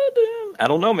good. I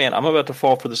don't know, man. I'm about to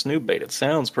fall for this Noob Bait. It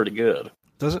sounds pretty good.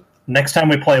 Does it? Next time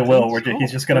we play Will,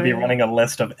 he's just going to be running a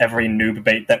list of every Noob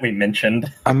Bait that we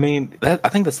mentioned. I mean, I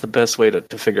think that's the best way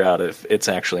to figure out if it's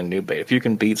actually Noob Bait. If you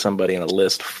can beat somebody in a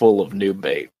list full of Noob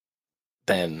Bait,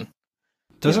 then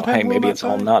hey, maybe it's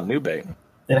all not Noob Bait.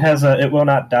 It has it will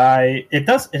not die. It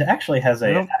does. It actually has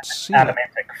a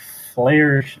adamantic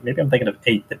flare. Maybe I'm thinking of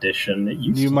 8th edition.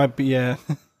 You might be.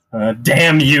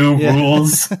 Damn you,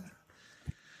 rules.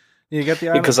 You got the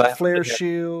adamantic flare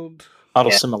shield. Auto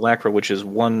Simulacra, which is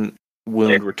 1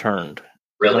 wound returned.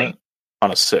 Really? On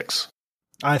a 6.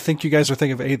 I think you guys are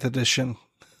thinking of 8th edition.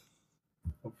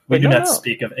 We do not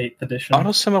speak of 8th edition.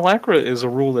 Auto Simulacra is a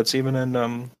rule that's even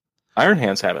in Iron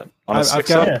Hands have it. On a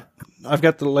 6 I've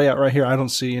got the layout right here. I don't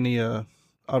see any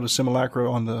Auto Simulacra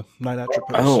on the Knight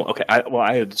Atropos. Oh, okay.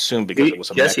 I had assumed because it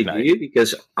was a Jesse, Mech do Knight. you?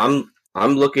 Because I'm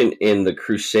looking in the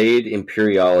Crusade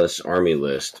Imperialis Army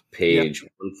list, page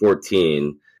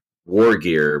 114, War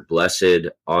Gear, Blessed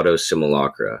Auto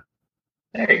Simulacra.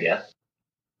 There you go.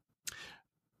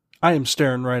 I am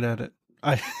staring right at it.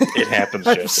 It happens,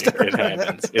 Jesse. It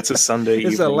happens. It's a Sunday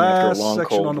evening after a long,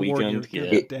 cold weekend.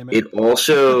 Yeah. It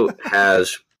also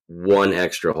has 1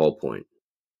 extra hull point.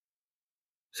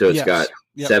 So it's got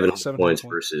 7 points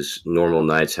versus normal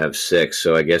knights have 6.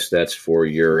 So I guess that's for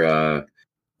your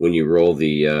when you roll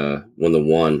the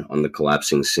 1 on the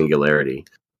collapsing singularity.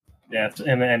 Yeah,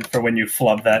 and for when you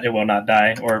flub that, it will not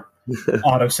die, or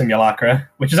Auto Simulacra,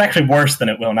 which is actually worse than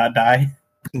it will not die.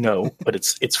 No, but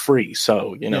it's free,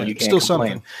 so you can't still complain.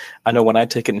 something. I know when I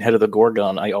take it in Head of the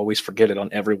Gorgon, I always forget it on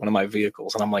every one of my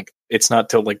vehicles, and I'm like, it's not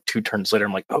till like 2 turns later,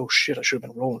 I'm like, oh shit, I should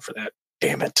have been rolling for that.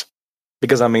 Damn it!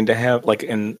 Because I mean, to have like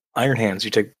in Iron Hands,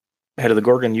 you take Head of the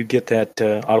Gorgon, you get that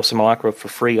Auto Simulacra for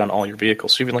free on all your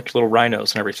vehicles, so even like your little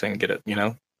rhinos and everything get it.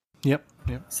 Yep.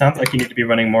 Sounds like you need to be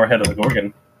running more Head of the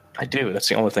Gorgon. I do. That's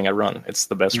the only thing I run. It's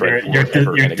the best You're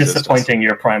rifle. disappointing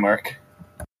your Primarch.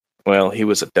 Well, he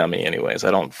was a dummy anyways.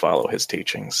 I don't follow his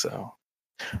teachings, so...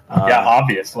 yeah,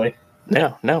 obviously.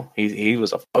 No. He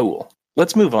was a fool.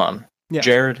 Let's move on. Yeah.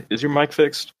 Jared, is your mic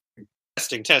fixed?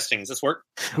 Testing. Does this work?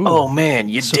 Ooh, oh, man,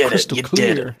 you did it. You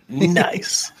clear. did it.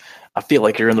 Nice. I feel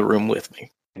like you're in the room with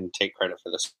me. And take credit for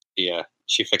this. Yeah,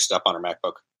 she fixed it up on her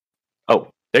MacBook. Oh,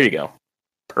 there you go.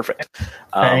 Perfect.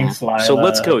 Thanks, Lila. So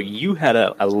let's go. You had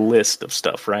a list of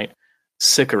stuff, right?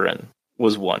 Sikarin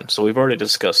was one, so we've already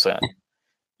discussed that.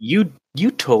 You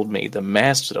told me the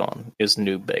Mastodon is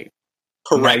Noob Bait.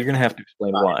 Correct. Now you're going to have to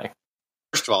explain why.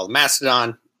 First of all, the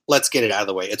Mastodon, let's get it out of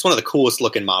the way. It's one of the coolest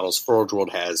looking models Forge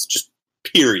World has, just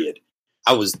period.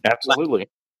 Absolutely.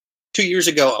 2 years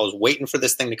ago, I was waiting for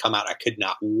this thing to come out. I could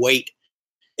not wait.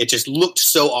 It just looked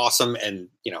so awesome. And,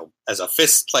 as a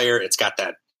Fist player, it's got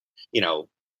that,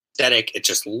 aesthetic. It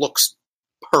just looks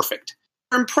perfect.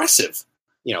 Impressive.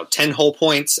 10 hull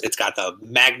points. It's got the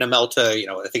Magna Melta,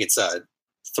 I think it's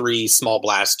 3 small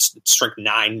blasts, strength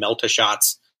 9 melta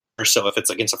shots. Or so if it's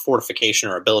against a fortification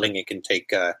or a building, it can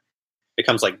take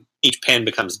becomes like each pin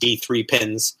becomes D3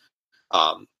 pins.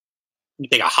 You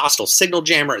take a hostile signal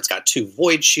jammer. It's got 2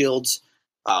 void shields.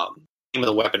 Name of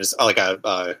the weapon is like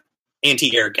a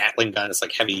anti-air Gatling gun. It's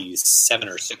like heavy 7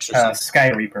 or 6 or something. Sky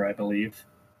Reaper, I believe.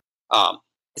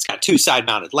 It's got 2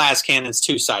 side-mounted las cannons,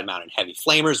 2 side-mounted heavy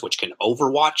flamers, which can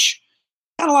overwatch.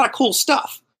 Got a lot of cool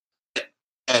stuff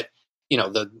at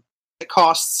the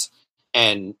costs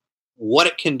and what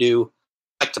it can do.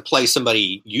 I like to play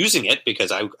somebody using it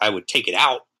because I would take it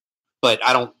out, but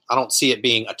I don't see it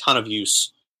being a ton of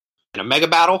use in a mega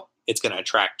battle. It's going to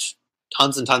attract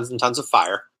tons and tons and tons of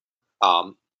fire.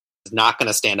 It's not going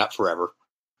to stand up forever.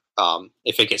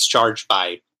 If it gets charged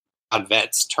by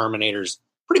vets, terminators,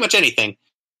 pretty much anything,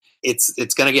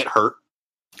 it's going to get hurt.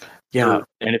 Yeah,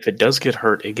 and if it does get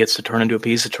hurt, it gets to turn into a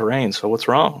piece of terrain. So what's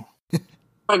wrong?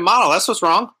 My model, that's what's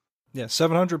wrong. Yeah,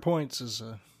 700 points is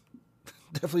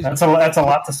definitely... That's a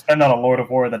lot to spend on a Lord of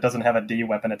War that doesn't have a D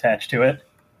weapon attached to it.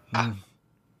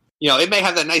 It may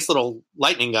have that nice little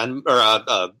lightning gun or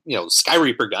a Sky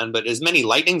Reaper gun, but as many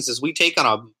lightnings as we take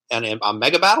on a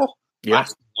mega battle,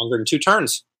 lasts longer than 2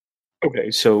 turns. Okay,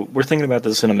 so we're thinking about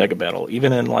this in a mega battle.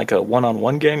 Even in like a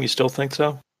one-on-one game, you still think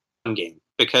so? One game,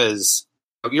 because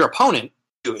your opponent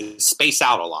is space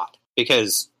out a lot.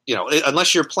 Because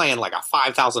unless you're playing like a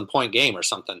 5,000 point game or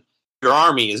something, your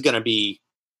army is going to be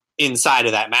inside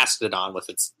of that mastodon with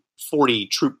its 40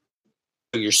 troop.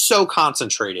 You're so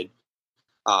concentrated.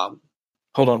 Hold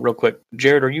on real quick.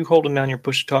 Jared, are you holding down your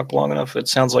push to talk long enough? It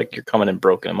sounds like you're coming in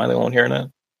broken. Am I the one hearing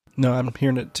that? No, I'm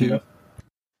hearing it too. Yep.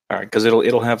 All right, because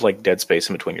it'll have like dead space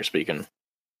in between your speaking.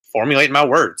 Formulating my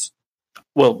words.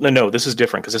 Well, no, this is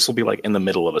different because this will be like in the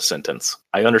middle of a sentence.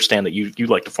 I understand that you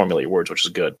like to formulate your words, which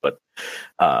is good, but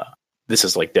this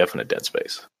is like definite dead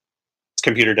space. This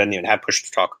computer doesn't even have push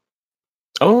to talk.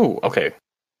 Oh, okay.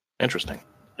 Interesting.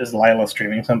 Is Lila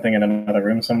streaming something in another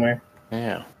room somewhere?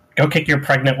 Yeah. Go kick your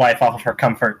pregnant wife off of her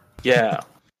comfort. Yeah.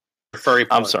 Furry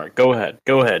porn. I'm sorry. Go ahead,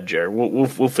 Jared.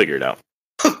 We'll figure it out.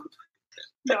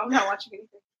 No, I'm not watching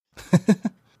anything.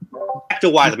 Back to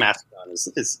why the Mastodon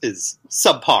is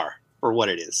subpar for what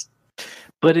it is.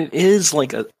 But it is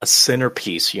like a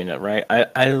centerpiece unit, right?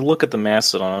 I look at the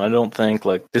Mastodon and I don't think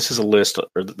like this is a list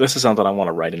or this is something I want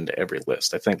to write into every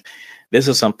list. I think this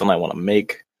is something I want to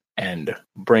make and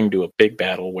bring to a big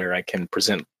battle where I can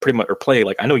present pretty much or play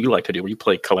like I know you like to do where you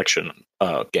play collection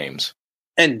games.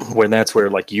 And where that's where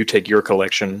like you take your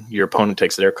collection, your opponent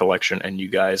takes their collection, and you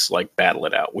guys like battle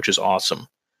it out, which is awesome.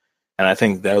 And I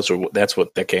think that's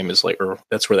what that game is like, or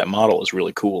that's where that model is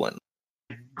really cool. And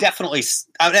definitely,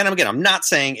 and again, I'm not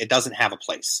saying it doesn't have a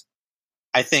place.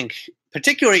 I think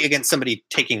particularly against somebody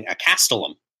taking a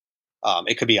Castellum,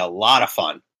 it could be a lot of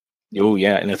fun. Oh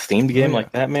yeah, in a themed game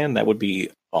like that, man, that would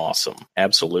be awesome.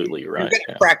 Absolutely, you're right. You're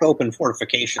gonna crack open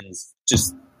fortifications.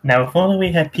 Just now, if only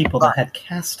we had people that had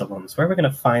Castellums, where are we going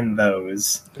to find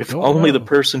those? If only the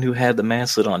person who had the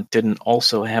Mastodon didn't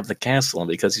also have the Castellum,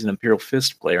 because he's an Imperial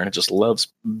Fist player and it just loves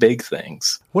big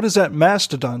things. What is that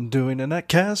Mastodon doing in that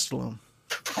Castellum?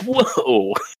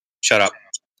 Whoa! Shut up.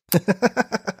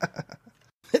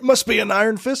 It must be an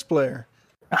Iron Fist player.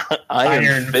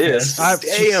 Iron Fist.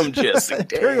 Damn, Jesse.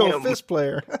 Imperial Fist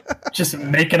player. Just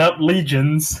making up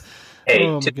legions. Hey,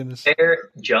 Oh, my to goodness. be fair,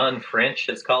 John French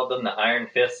has called them the Iron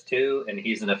Fist too, and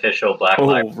he's an official Black Oh,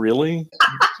 Lives. really?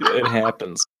 It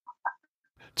happens.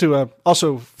 To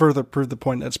also further prove the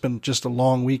point, that's been just a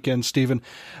long weekend, Stephen.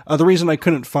 The reason I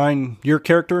couldn't find your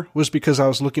character was because I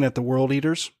was looking at the World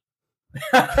Eaters.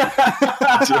 Damn.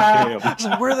 I was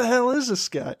like, where the hell is this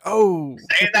guy? Oh.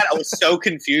 Saying that, I was so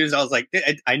confused. I was like,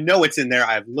 I know it's in there.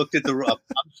 I've looked at the.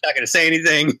 I'm just not going to say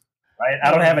anything. Right?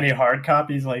 I don't have any hard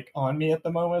copies like on me at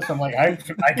the moment. So I'm like, I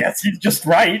guess he's just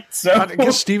right. So I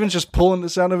guess Stephen's just pulling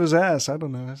this out of his ass. I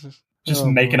don't know. It's just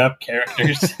making up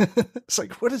characters. It's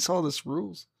like, what is all this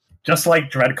rules? Just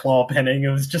like Dreadclaw pinning, it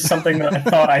was just something that I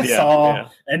thought I saw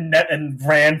and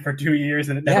ran for 2 years,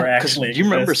 and it never actually. You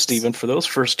remember, exists. Stephen, for those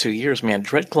first 2 years, man,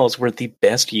 Dreadclaws were the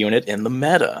best unit in the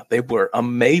meta. They were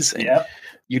amazing. Yep.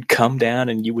 You'd come down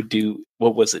and you would do,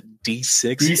 what was it,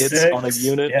 D6 hits on a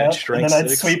unit and strength and then I'd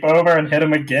 6? sweep over and hit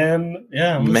him again.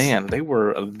 Yeah, Man, they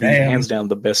were hands down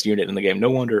the best unit in the game. No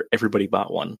wonder everybody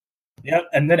bought one. Yep,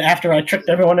 and then after I tricked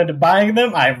everyone into buying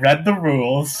them, I read the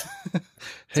rules.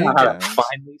 Hey, guys.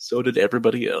 Finally, so did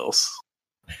everybody else.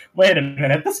 Wait a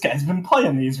minute, this guy's been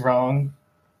playing these wrong.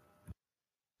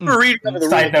 Side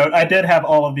Side note, I did have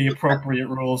all of the appropriate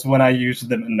rules when I used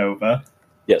them in Nova.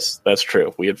 Yes, that's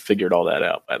true. We had figured all that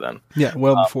out by then. Yeah,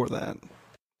 well before that.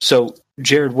 So,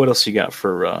 Jared, what else you got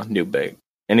for Noob Bait?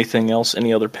 Anything else?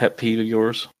 Any other pet peeve of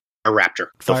yours? A raptor.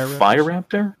 The Fire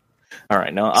Raptor? All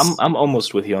right, now I'm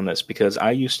almost with you on this because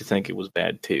I used to think it was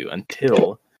bad too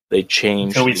until they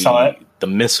changed Until we saw it. the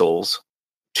missiles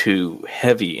to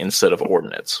heavy instead of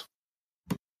ordnance.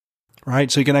 Right,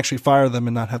 so you can actually fire them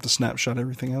and not have to snapshot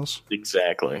everything else.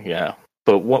 Exactly, yeah.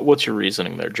 But what's your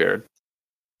reasoning there, Jared?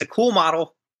 The cool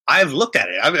model. I've looked at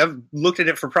it. I've looked at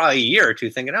it for probably a year or two,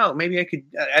 thinking, "Oh, maybe I could."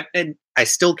 And I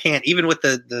still can't, even with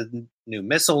the new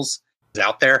missiles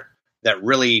out there that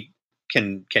really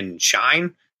can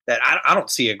shine. That I don't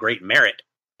see a great merit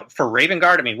for Raven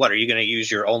Guard. I mean, what are you going to use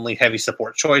your only heavy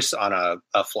support choice on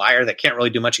a flyer that can't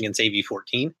really do much against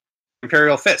AV-14?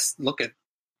 Imperial Fist. Look at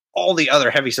all the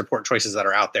other heavy support choices that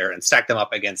are out there and stack them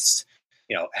up against,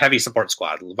 heavy support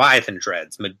squad, Leviathan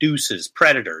Dreads, Medusas,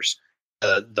 Predators.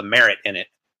 The merit in it.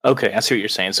 Okay, I see what you're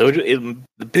saying. So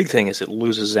the big thing is it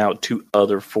loses out to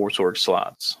other Force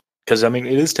slots. Because, I mean,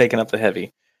 it is taking up the heavy,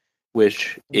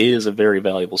 which is a very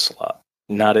valuable slot.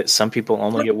 Some people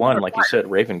only get one, like you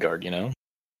said, Raven Guard,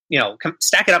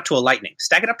 Stack it up to a Lightning.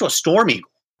 Stack it up to a Storm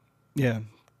Eagle. Yeah.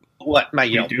 Like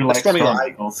Storm Eagle,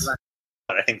 Eagles.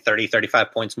 I think 30,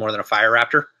 35 points more than a Fire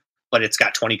Raptor. But it's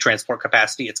got 20 transport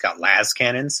capacity. It's got las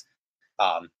cannons,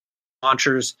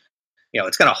 launchers.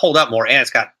 It's going to hold up more, and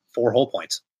it's got 4 hull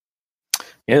points.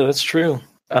 Yeah, that's true.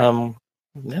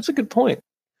 That's a good point.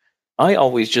 I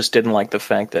always just didn't like the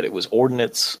fact that it was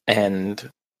ordnance, and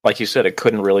like you said, it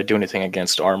couldn't really do anything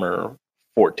against armor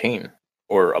 14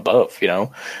 or above,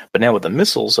 But now with the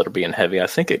missiles that are being heavy, I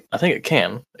think it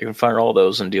can. You can fire all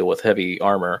those and deal with heavy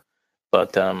armor,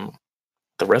 but the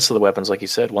rest of the weapons, like you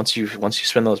said, once you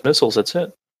spend those missiles, that's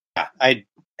it. Yeah,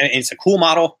 it's a cool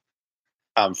model.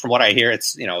 From what I hear,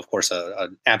 it's of course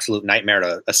an absolute nightmare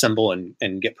to assemble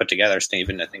and get put together.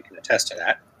 Steven, I think, can attest to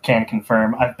that. Can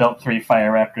confirm. I've built 3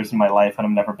 Fire Raptors in my life, and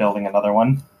I'm never building another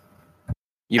one.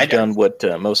 You've done what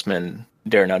most men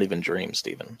dare not even dream,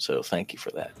 Steven. So thank you for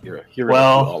that. You're a hero to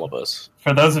all of us.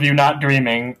 For those of you not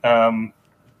dreaming,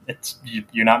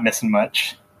 you're not missing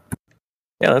much.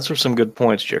 Yeah, those are some good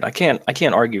points, Jared. I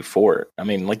can't argue for it. I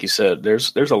mean, like you said,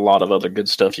 there's a lot of other good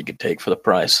stuff you could take for the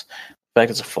price. In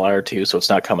fact, it's a flyer too, so it's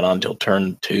not coming on until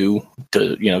turn 2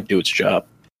 to do its job.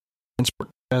 Transport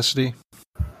capacity.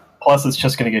 Plus, it's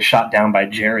just going to get shot down by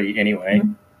Jerry anyway.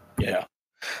 Yeah,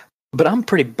 but I'm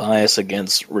pretty biased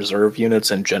against reserve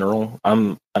units in general.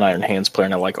 I'm an Iron Hands player,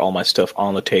 and I like all my stuff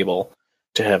on the table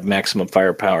to have maximum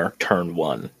firepower turn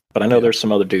 1. But I know there's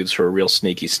some other dudes who are real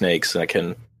sneaky snakes that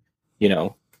can,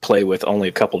 play with only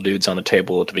a couple dudes on the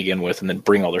table to begin with, and then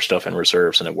bring all their stuff in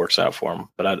reserves, and it works out for them.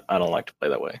 But I don't like to play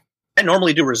that way. I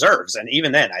normally do reserves, and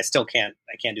even then, I still can't.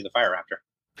 I can't do the Fire Raptor.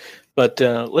 But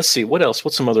let's see, what else?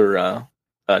 What's some other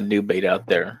Noob Bait out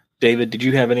there? David, did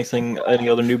you have any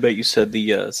other Noob Bait? You said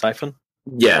the Siphon?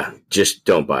 Yeah, just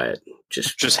don't buy it.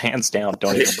 Just hands down,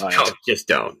 don't even buy it. Just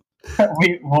don't.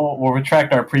 We'll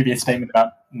retract our previous statement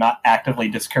about not actively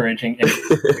discouraging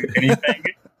anything.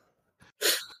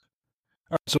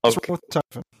 All right, so what's wrong with the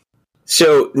Typhon?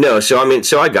 So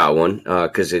I got one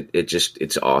because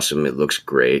it's awesome. It looks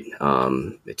great.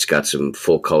 It's got some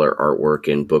full color artwork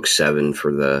in book 7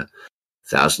 for the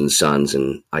Thousand Suns,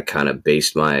 and I kind of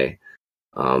based my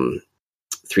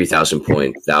 3,000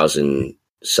 point Thousand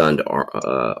Sun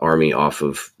army off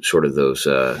of sort of those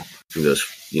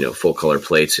full color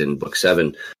plates in book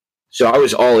 7. So I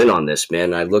was all in on this,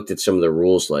 man. I looked at some of the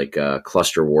rules like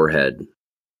cluster warhead,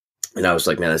 and I was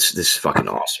like, man, this is fucking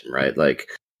awesome, right? Like,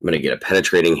 I'm going to get a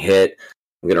penetrating hit.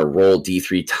 I'm going to roll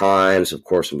D3 times. Of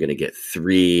course, I'm going to get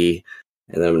 3.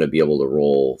 And then I'm going to be able to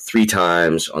roll 3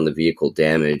 times on the vehicle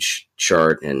damage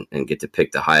chart and get to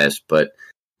pick the highest. But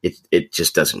it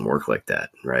just doesn't work like that,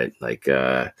 right? Like,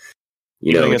 you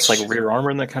think it's like rear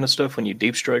armor and that kind of stuff when you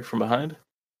deep strike from behind?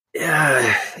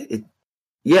 Yeah,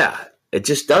 it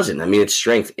just doesn't. I mean, it's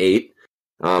strength 8.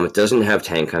 It doesn't have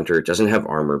Tank Hunter. It doesn't have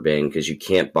Armor Bane because you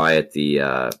can't buy it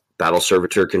the Battle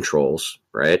Servitor controls,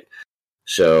 right?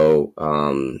 So,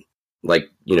 like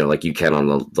you can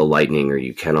on the Lightning or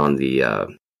you can on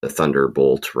the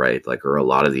Thunderbolt, right? Like, or a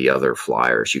lot of the other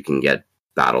flyers, you can get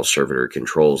Battle Servitor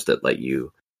controls that let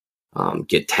you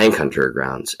get Tank Hunter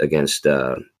grounds against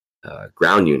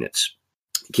ground units.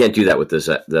 You can't do that with the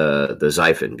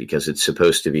Xiphon because it's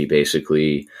supposed to be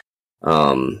basically,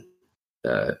 it's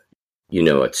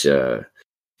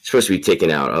supposed to be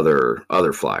taking out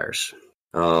other flyers.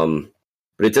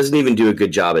 But it doesn't even do a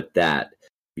good job at that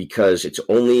because it's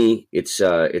rotary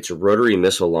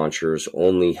missile launchers,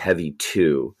 only heavy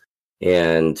 2,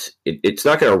 and it's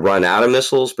not going to run out of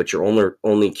missiles, but you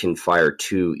only can fire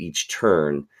 2 each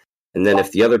turn. And then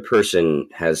if the other person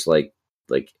has like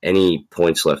any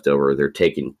points left over, they're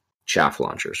taking chaff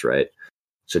launchers, right?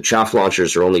 So chaff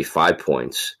launchers are only 5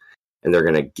 points, and they're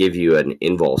going to give you an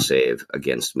invul save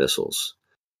against missiles.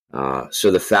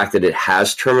 So the fact that it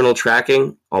has terminal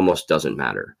tracking almost doesn't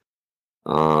matter,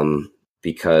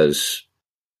 because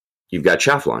you've got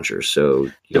chaff launchers. So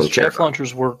you Does don't care. chaff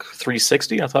launchers work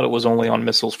 360? I thought it was only on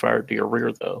missiles fired to your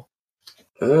rear, though.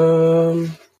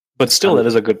 But still, that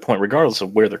is a good point. Regardless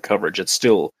of where their coverage, it's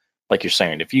still, like you're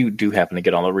saying, if you do happen to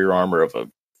get on the rear armor of a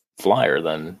flyer,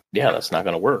 then yeah, that's not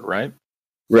going to work, right?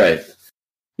 Right.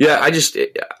 Yeah,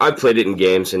 I played it in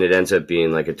games, and it ends up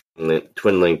being like a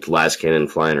twin-linked las cannon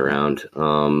flying around.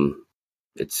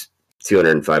 It's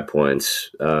 205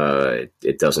 points.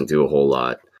 It doesn't do a whole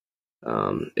lot.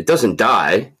 It doesn't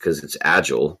die because it's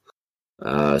agile,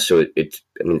 so it's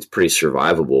pretty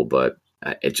survivable, but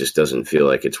it just doesn't feel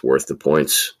like it's worth the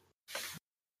points.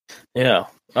 Yeah.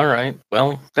 All right.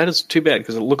 Well, that is too bad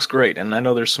because it looks great, and I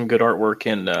know there's some good artwork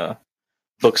in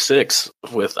Book 6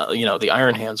 with the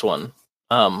Iron Hands one.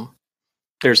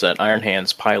 There's that Iron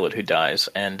Hands pilot who dies,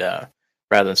 and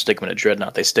rather than stick him in a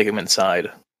dreadnought, they stick him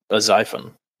inside a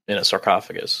Xiphon in a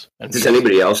sarcophagus. And Does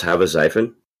anybody else have a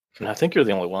Xiphon? And I think you're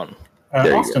the only one.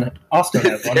 Austin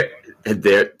has one.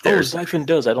 Xiphon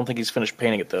does. I don't think he's finished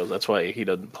painting it, though. That's why he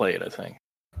doesn't play it, I think.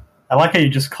 I like how you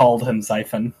just called him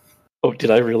Xiphon. Oh,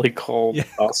 did I really call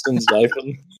Austin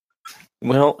Xiphon?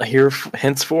 Well, here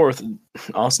henceforth,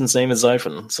 Austin's name is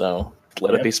Xiphon, so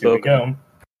let it be spoken. Here we go.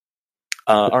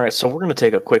 All right, so we're going to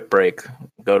take a quick break,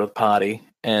 go to the potty,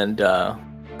 and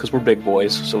because we're big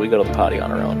boys, so we go to the potty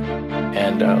on our own.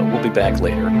 And we'll be back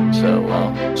later,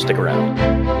 so stick around.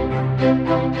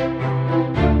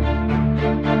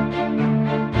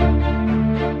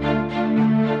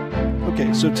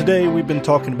 Okay, so today we've been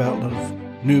talking about a lot of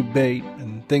Noob Bait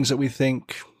and things that we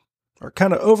think are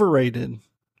kind of overrated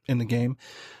in the game.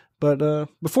 But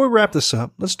before we wrap this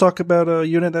up, let's talk about a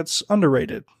unit that's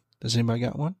underrated. Does anybody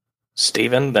got one?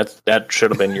 Steven, that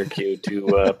should have been your cue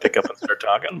to pick up and start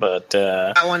talking, but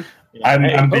That one.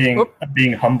 I'm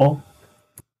being humble.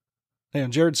 Hey,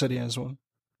 Jared said he has one.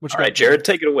 All right, Jared,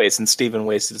 take it away since Steven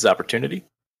wasted his opportunity.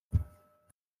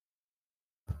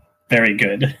 Very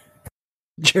good.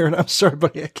 Jared, I'm sorry,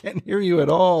 buddy. I can't hear you at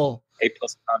all. A+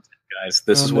 content, guys.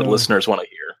 This is what listeners want to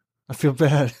hear. I feel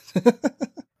bad.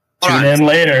 Tune in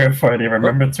later for the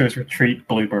Remembrancers Retreat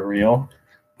blooper reel.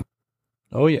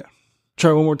 Oh, yeah.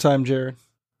 Try one more time, Jared.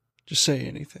 Just say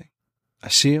anything. I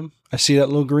see him. I see that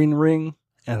little green ring,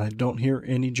 and I don't hear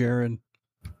any Jared.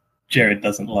 Jared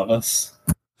doesn't love us.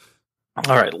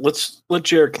 All right, let's let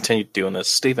Jared continue doing this.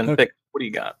 Steven, Okay. pick. What do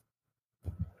you got?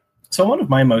 So one of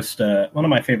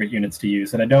my favorite units to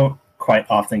use, and I don't quite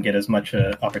often get as much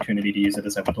opportunity to use it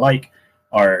as I would like,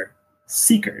 are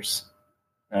Seekers.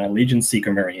 Legion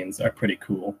Seeker Marines are pretty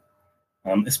cool,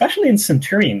 especially in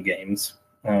Centurion games,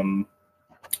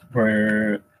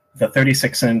 where the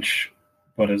 36-inch,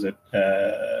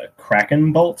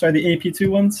 Kraken bolts are the AP2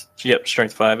 ones? Yep,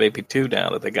 Strength 5 AP2 now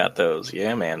that they got those.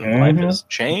 Yeah, man. Mm-hmm. Life has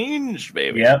changed,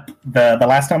 baby. Yep. The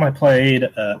last time I played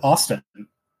Austin,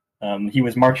 he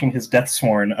was marching his Death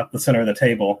Sworn up the center of the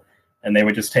table, and they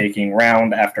were just taking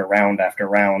round after round after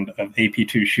round of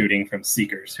AP2 shooting from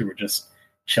Seekers, who were just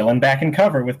chilling back in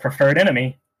cover with preferred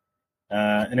enemy.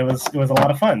 And it was a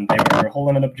lot of fun. They were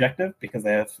holding an objective because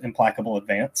they have implacable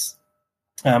advance.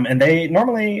 And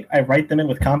normally I write them in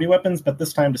with combi weapons, but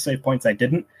this time to save points I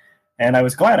didn't. And I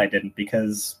was glad I didn't,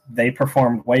 because they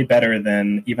performed way better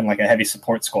than even like a heavy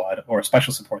support squad or a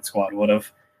special support squad would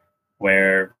have,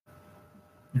 where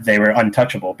they were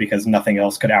untouchable because nothing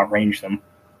else could outrange them.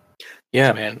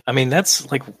 Yeah, man. I mean,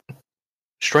 that's like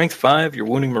Strength 5, you're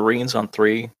wounding Marines on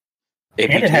 3. AP2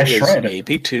 And it has is shred.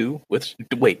 AP2 with...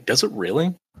 Wait, does it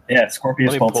really? Yeah,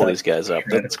 Scorpius Let me bolts pull have these guys up.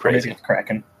 shred. That's crazy.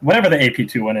 Kraken. Whatever the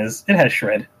AP2 one is, it has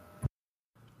shred.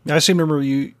 I seem to remember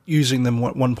you using them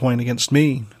at one point against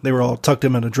me. They were all tucked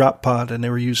in a drop pod, and they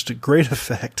were used to great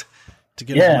effect to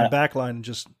get into my backline and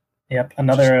just... Yep,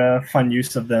 another fun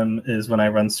use of them is when I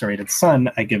run Serrated Sun,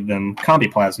 I give them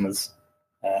combi plasmas.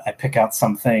 I pick out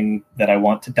something that I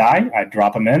want to die, I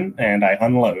drop them in, and I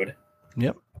unload.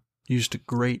 Yep, used to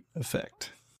great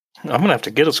effect. I'm going to have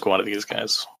to get a squad of these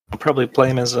guys. I'll probably play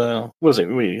them as a... What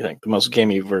do you think? The most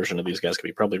gamey version of these guys could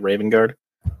be probably Raven Guard.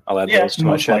 I'll add those to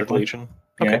my most Shattered likely. Legion.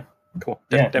 Okay, Yeah. cool.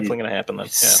 Yeah, Definitely going to happen then.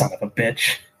 Yeah. Son of a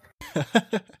bitch.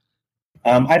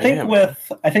 I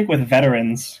think with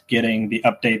veterans getting the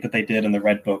update that they did in the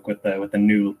Red Book with the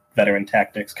new veteran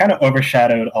tactics kind of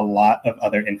overshadowed a lot of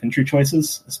other infantry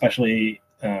choices, especially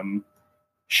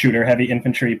shooter heavy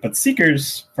infantry. But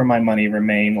Seekers, for my money,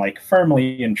 remain like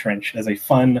firmly entrenched as a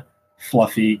fun,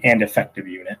 fluffy, and effective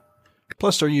unit.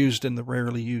 Plus, they're used in the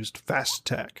rarely used fast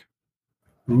attack.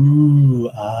 Ooh,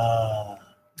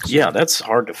 Yeah, that's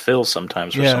hard to fill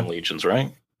sometimes for some legions,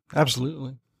 right?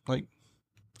 Absolutely. Like,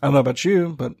 I don't know about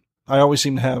you, but I always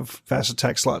seem to have fast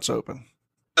attack slots open.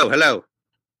 Oh, hello.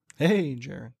 Hey,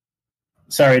 Jared.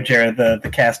 Sorry, Jared, the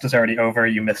cast is already over.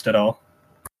 You missed it all.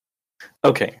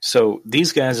 Okay, so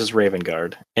these guys is Raven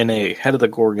Guard. In a Head of the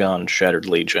Gorgon Shattered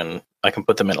Legion, I can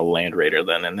put them in a Land Raider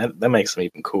then, and that makes them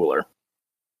even cooler.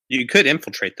 You could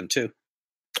infiltrate them too.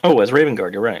 Oh, as Raven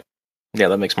Guard, you're right. Yeah,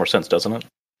 that makes more sense, doesn't it?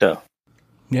 Duh.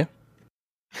 Yeah.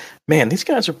 Man, these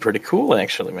guys are pretty cool,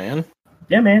 actually, man.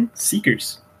 Yeah, man.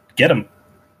 Seekers. Get them.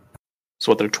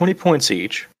 So they're 20 points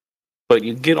each, but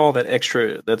you get all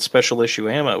that special issue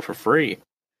ammo for free.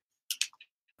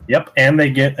 Yep, and they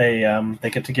get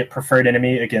to get preferred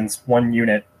enemy against one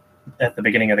unit at the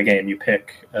beginning of the game. You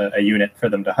pick a unit for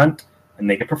them to hunt, and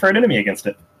they get preferred enemy against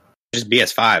it. Just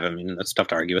BS5. I mean, that's tough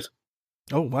to argue with.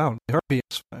 Oh wow, they are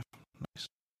BS5. Nice.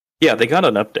 Yeah, they got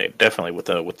an update definitely with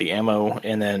the ammo,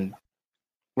 and then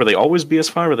were they always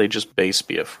BS5 or were they just base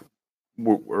BF?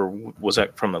 Or was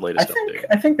that from the latest update?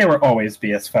 I think they were always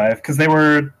BS5 because they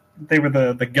were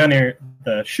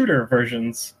the shooter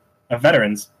versions of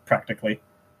veterans practically.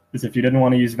 Because if you didn't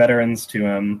want to use veterans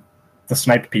to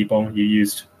snipe people, you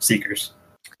used Seekers.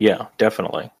 Yeah,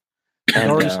 definitely.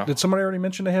 And, did somebody already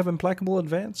mention they have implacable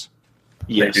advance?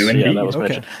 Yes, they do indeed. Yeah, that was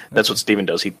mentioned. That's what Steven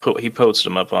does. He posted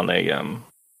them up on a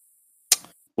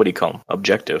what do you call them?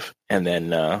 Objective, and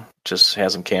then just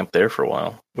has them camp there for a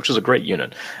while, which is a great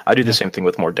unit. I do the same thing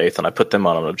with Mordathan. I put them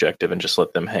on an objective and just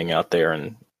let them hang out there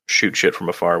and shoot shit from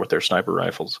afar with their sniper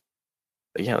rifles.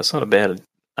 But yeah, that's not a bad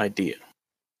idea.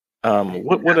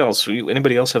 What else?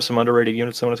 Anybody else have some underrated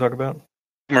units they want to talk about?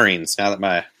 Marines. Now that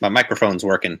my microphone's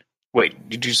working. Wait,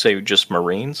 did you say just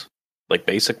Marines? Like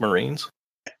basic Marines?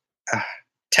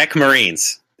 Tech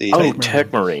Marines.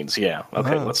 Tech Marines. Yeah.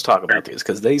 Okay, let's talk about these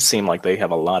because they seem like they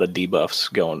have a lot of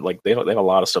debuffs going. Like they have a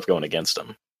lot of stuff going against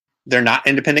them. They're not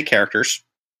independent characters.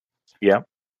 Yeah.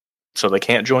 So they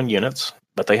can't join units,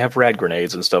 but they have rad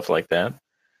grenades and stuff like that.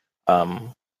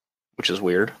 Which is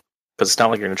weird. Because it's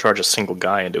not like you're going to charge a single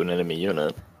guy into an enemy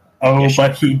unit. Oh,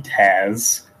 but he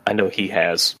has. I know he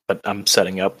has, but I'm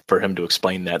setting up for him to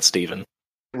explain that, Steven.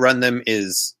 Run them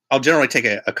is... I'll generally take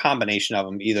a combination of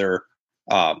them, either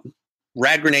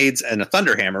rad grenades and a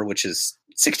thunder hammer, which is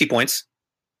 60 points.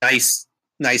 Nice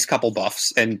couple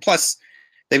buffs. And plus,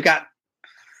 they've got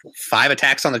 5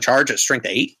 attacks on the charge at strength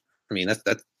 8. I mean,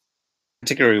 that's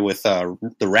particularly with the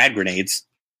rad grenades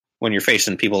when you're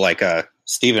facing people like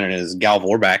Steven and his Gal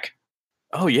Vorback.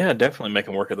 Oh, yeah, definitely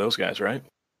making work of those guys, right?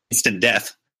 Instant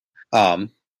death. You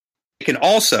can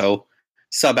also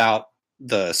sub out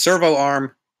the servo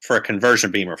arm for a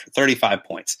conversion beamer for 35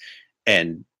 points.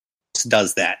 And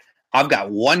does that. I've got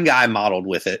one guy modeled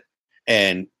with it,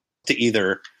 and to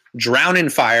either drown in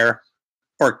fire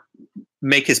or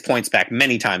make his points back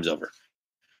many times over.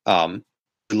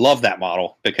 Love that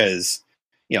model because,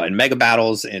 in mega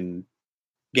battles and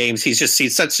games,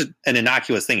 he's such an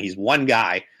innocuous thing. He's one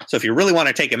guy. So if you really want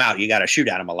to take him out, you got to shoot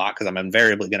at him a lot because I'm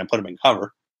invariably going to put him in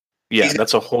cover. Yeah,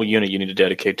 that's a whole unit you need to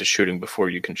dedicate to shooting before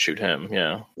you can shoot him.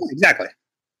 Yeah, exactly.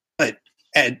 But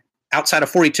outside of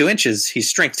 42 inches, he's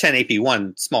strength 10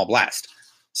 AP1 small blast.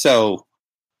 So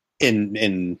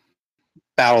in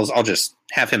battles, I'll just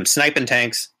have him sniping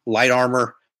tanks, light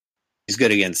armor. He's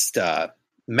good against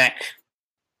mech,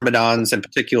 Myrmidons in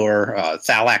particular,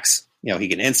 Thalax. He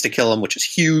can insta-kill them, which is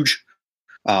huge.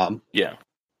 Yeah.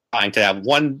 Trying to have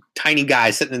one tiny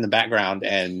guy sitting in the background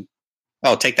and,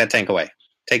 take that tank away.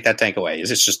 Take that tank away.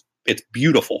 It's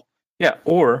beautiful. Yeah,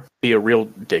 or be a real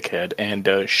dickhead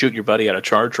and shoot your buddy out of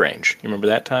charge range. You remember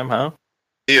that time, huh?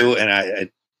 I do,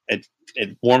 and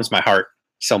it warms my heart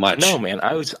so much. No, man,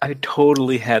 I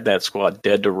totally had that squad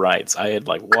dead to rights. I had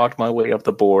walked my way up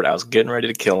the board. I was getting ready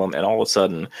to kill him, and all of a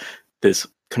sudden, this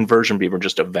conversion beamer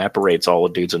just evaporates all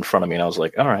the dudes in front of me, and I was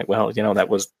like, all right, well, that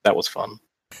was fun.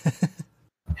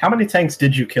 How many tanks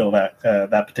did you kill that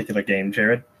particular game,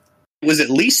 Jared? It was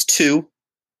at least 2,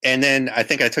 and then I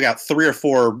think I took out 3 or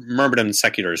 4 Myrmidon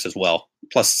Seculars as well,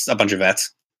 plus a bunch of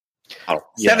vets.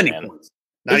 70 points.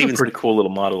 Not even a pretty cool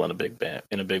little model in a big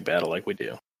battle like we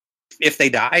do. If they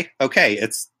die, okay,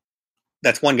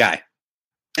 that's one guy.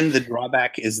 And the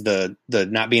drawback is the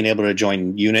not being able to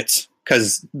join units.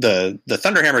 Because the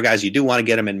Thunderhammer guys, you do want to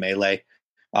get them in melee.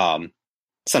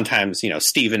 Sometimes,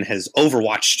 Steven has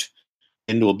overwatched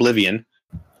into oblivion.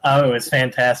 Oh, it's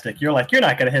fantastic. You're not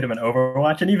going to hit him in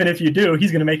Overwatch, and even if you do,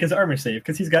 he's going to make his armor save,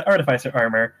 because he's got Artificer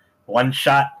armor. 1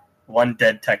 shot, 1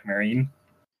 dead Tech Marine.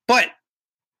 But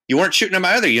you weren't shooting at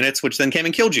my other units, which then came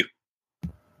and killed you.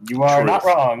 You are not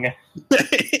wrong.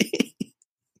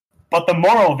 but the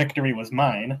moral victory was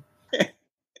mine.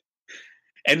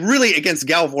 And really, against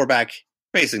Galvorback,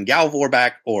 facing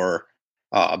Galvorback or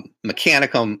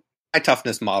Mechanicum, high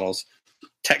toughness models,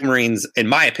 Tech Marines, in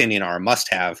my opinion, are a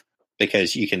must-have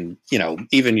because you can,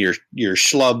 even your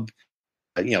schlub,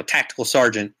 tactical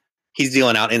sergeant, he's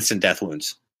dealing out instant death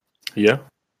wounds. Yeah,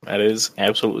 that is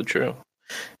absolutely true.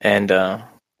 And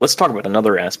let's talk about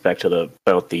another aspect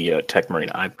about the Tech Marine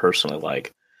I personally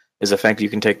like, is the fact that you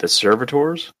can take the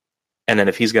servitors, and then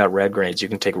if he's got rad grenades, you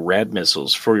can take rad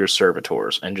missiles for your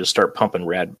servitors and just start pumping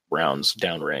rad rounds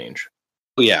downrange.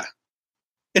 Oh, yeah.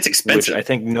 It's expensive. Which I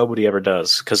think nobody ever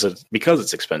does because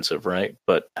it's expensive, right?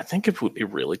 But I think it would be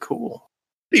really cool.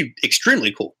 It'd be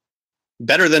extremely cool.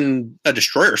 Better than a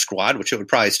destroyer squad, which it would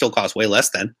probably still cost way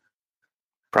less than.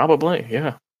 Probably,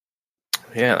 yeah.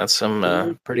 Yeah, that's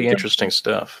some pretty interesting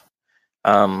stuff.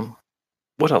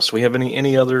 What else? Do we have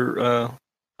any other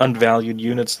unvalued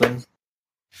units then?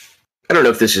 I don't know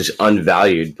if this is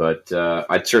unvalued, but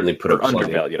I'd certainly put or a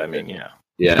undervalued. I mean, yeah.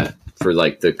 Yeah, for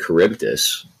like the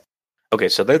Charybdis. Okay,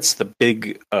 so that's the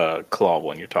big claw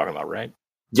one you're talking about, right?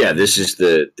 Yeah, this is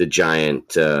the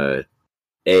giant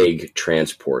egg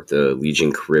transport, the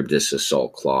Legion Charybdis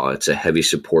Assault Claw. It's a heavy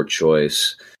support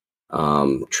choice,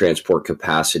 transport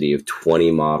capacity of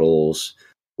 20 models,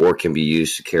 or can be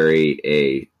used to carry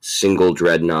a single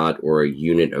dreadnought or a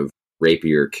unit of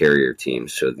rapier carrier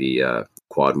teams, so the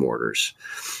quad mortars.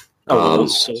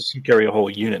 So you carry a whole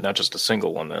unit, not just a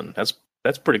single one. Then that's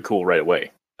pretty cool right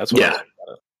away. That's what I like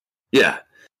about it.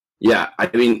 Yeah. I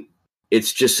mean,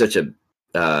 it's just such a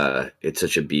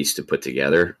beast to put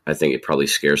together. I think it probably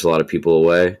scares a lot of people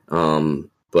away.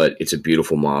 But it's a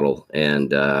beautiful model,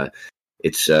 and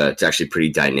it's actually pretty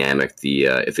dynamic. The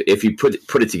if you put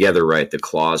it together right, the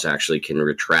claws actually can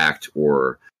retract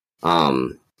or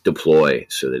deploy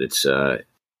so that it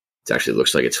actually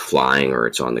looks like it's flying or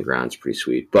it's on the ground. It's pretty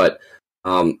sweet. But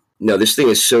no, this thing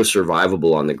is so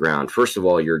survivable on the ground. First of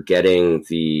all, you're getting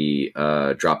the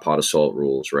drop pod assault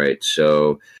rules, right?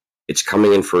 So it's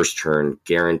coming in first turn,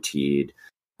 guaranteed.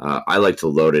 I like to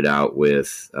load it out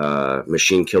with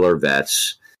machine killer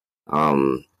vets,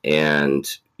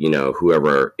 and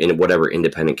whoever in whatever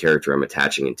independent character I'm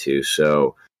attaching it to.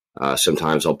 So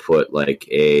sometimes I'll put like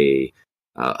a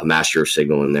master of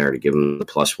signal in there to give them the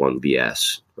 +1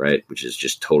 BS, right? Which is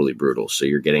just totally brutal. So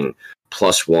you're getting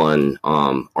 +1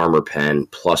 armor pen,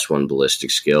 +1 ballistic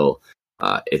skill.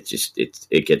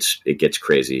 It gets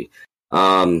crazy.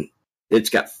 It's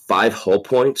got 5 hull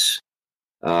points.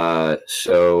 And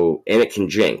it can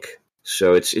jink.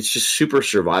 So it's just super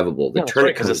survivable. The turn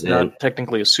because it's not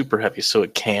technically a super heavy, so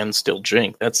it can still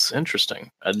jink. That's interesting.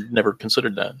 I'd never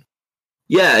considered that.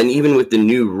 Yeah, and even with the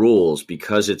new rules,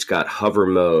 because it's got hover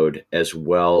mode as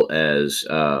well as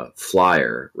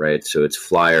flyer, right? So it's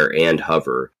flyer and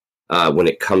hover. When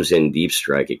it comes in deep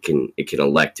strike, it can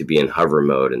elect to be in hover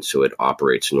mode, and so it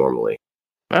operates normally.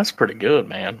 That's pretty good,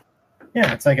 man.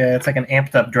 Yeah, it's like an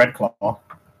amped up Dreadclaw.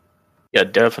 Yeah,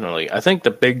 definitely. I think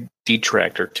the big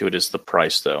detractor to it is the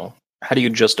price, though. How do you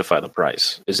justify the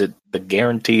price? Is it the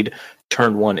guaranteed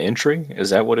turn 1 entry?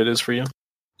 Is that what it is for you?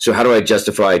 So how do I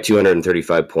justify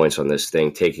 235 points on this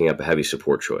thing taking up a heavy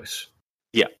support choice?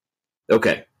 Yeah.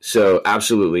 Okay, so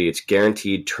absolutely, it's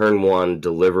guaranteed turn 1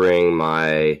 delivering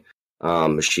my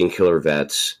machine killer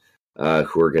vets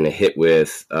who are going to hit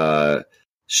with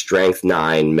strength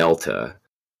 9 Melta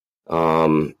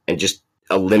and just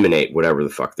eliminate whatever the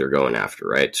fuck they're going after,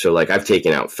 right? So like I've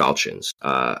taken out falchions.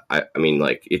 I mean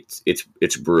like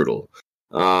it's brutal.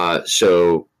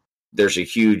 So there's a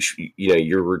huge,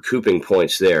 you're recouping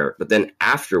points there. But then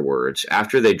afterwards,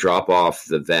 after they drop off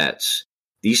the vets,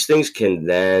 these things can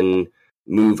then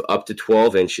move up to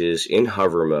 12 inches in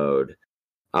hover mode,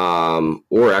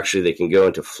 or actually they can go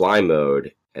into fly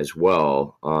mode as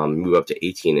well, move up to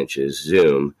 18 inches,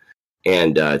 zoom,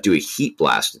 and do a heat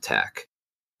blast attack.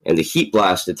 And the heat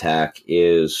blast attack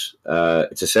is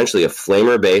it's essentially a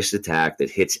flamer-based attack that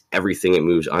hits everything it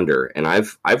moves under. And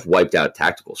I've wiped out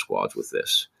tactical squads with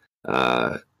this.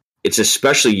 It's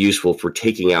especially useful for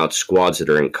taking out squads that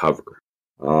are in cover.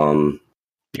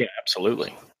 Yeah,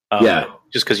 absolutely. Yeah,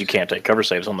 just because you can't take cover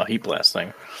saves on the heat blast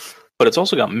thing. But it's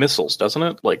also got missiles, doesn't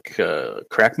it? Like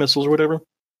crack missiles or whatever?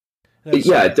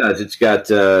 Yeah, it does. It's got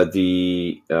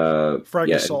the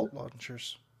frag assault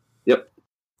launchers. Yep.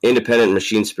 Independent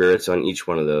machine spirits on each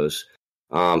one of those.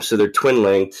 So they're twin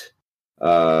linked,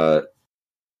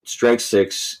 strength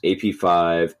 6, AP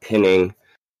 5, pinning,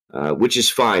 which is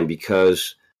fine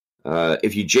because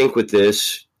if you jink with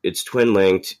this, it's twin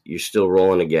linked, you're still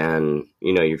rolling again,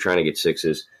 you're trying to get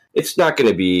 6s. It's not going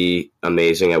to be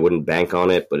amazing. I wouldn't bank on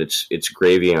it, but it's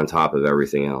gravy on top of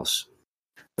everything else.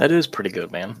 That is pretty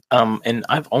good, man. And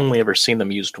I've only ever seen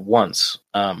them used once.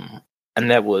 And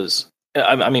that was,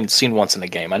 I mean, seen once in a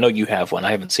game. I know you have one.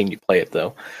 I haven't seen you play it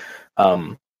though.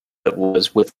 It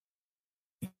was with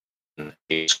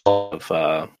a of,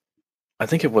 I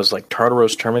think it was like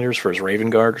Tartaros Terminators for his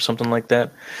Raven Guard or something like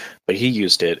that. But he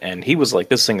used it, and he was like,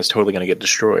 "This thing is totally going to get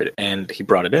destroyed." And he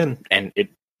brought it in, and it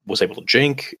was able to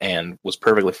jink and was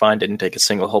perfectly fine. Didn't take a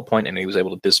single hull point, and he was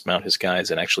able to dismount his guys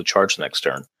and actually charge the next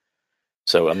turn.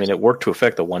 So, I mean, it worked to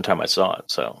effect the one time I saw it.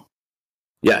 So,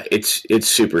 yeah, it's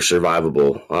super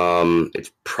survivable.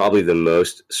 It's probably the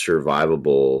most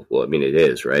survivable. Well, I mean, it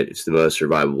is, right? It's the most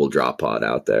survivable drop pod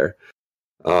out there.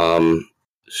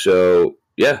 So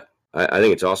yeah, I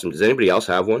think it's awesome. Does anybody else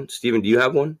have one? Steven, do you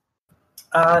have one?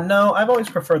 No, I've always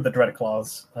preferred the Dread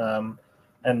Claws.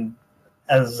 And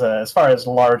as far as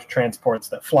large transports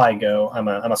that fly go, I'm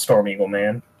a Storm Eagle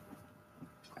man.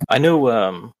 I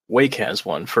know Wake has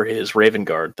one for his Raven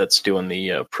Guard that's doing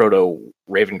the proto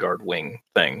Raven Guard wing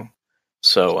thing.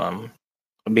 So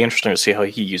it'd be interesting to see how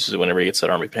he uses it whenever he gets that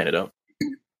army painted up.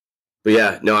 But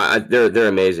yeah, no, they're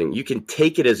amazing. You can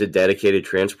take it as a dedicated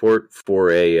transport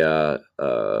for a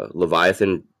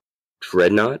Leviathan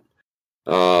Dreadnought,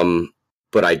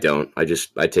 but I don't. I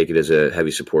take it as a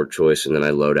heavy support choice, and then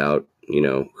I load out,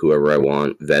 whoever I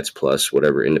want, vets plus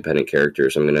whatever independent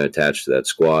characters I'm going to attach to that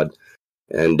squad,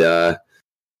 and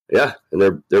yeah,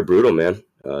 and they're brutal, man.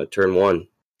 Turn one,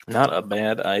 not a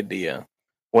bad idea.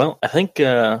 Well, I think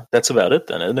that's about it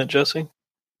then, isn't it, Jesse?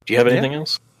 Do you have anything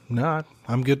else? No,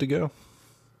 I'm good to go.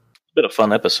 It's been a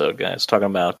fun episode, guys, talking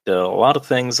about a lot of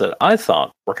things that I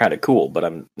thought were kind of cool, but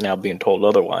I'm now being told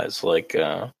otherwise, like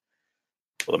the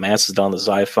Mastodon, the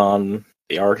Xiphon,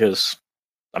 the Arcus.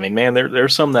 I mean, man,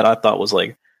 there's some that I thought was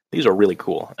like, these are really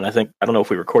cool. And I don't know if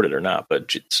we recorded or not,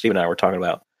 but Steve and I were talking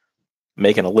about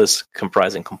making a list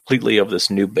comprising completely of this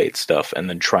Noob Bait stuff and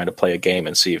then trying to play a game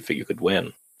and see if you could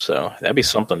win. So that'd be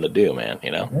something to do, man,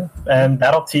 Yeah. And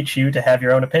that'll teach you to have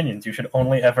your own opinions. You should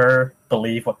only ever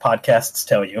believe what podcasts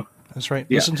tell you. That's right.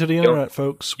 Yeah. Listen to the internet,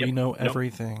 folks. We know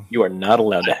everything. You are not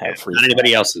allowed to have free. Not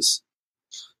anybody else's.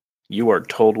 You are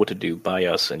told what to do by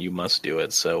us, and you must do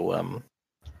it. So,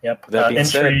 yep.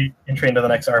 Entry into the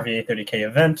next RVA 30K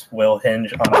event will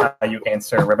hinge on how you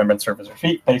answer Remembrance Servers or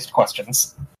Feet-based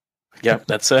questions. Yep,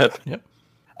 that's it.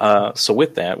 Yep. So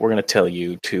with that, we're going to tell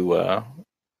you to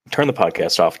turn the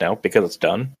podcast off now because it's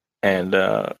done, and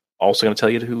also going to tell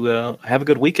you to have a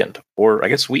good weekend, or I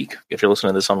guess week, if you're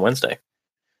listening to this on Wednesday.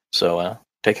 So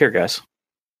take care, guys.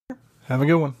 Have a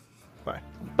good one. Bye.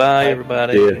 Bye,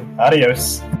 everybody. Yeah.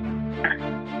 Adios.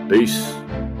 Peace.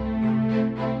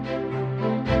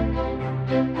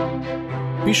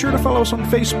 Be sure to follow us on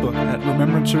Facebook at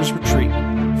Remembrancers Retreat.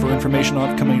 For information on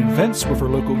upcoming events with our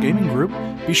local gaming group,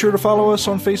 be sure to follow us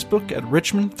on Facebook at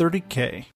Richmond 30K.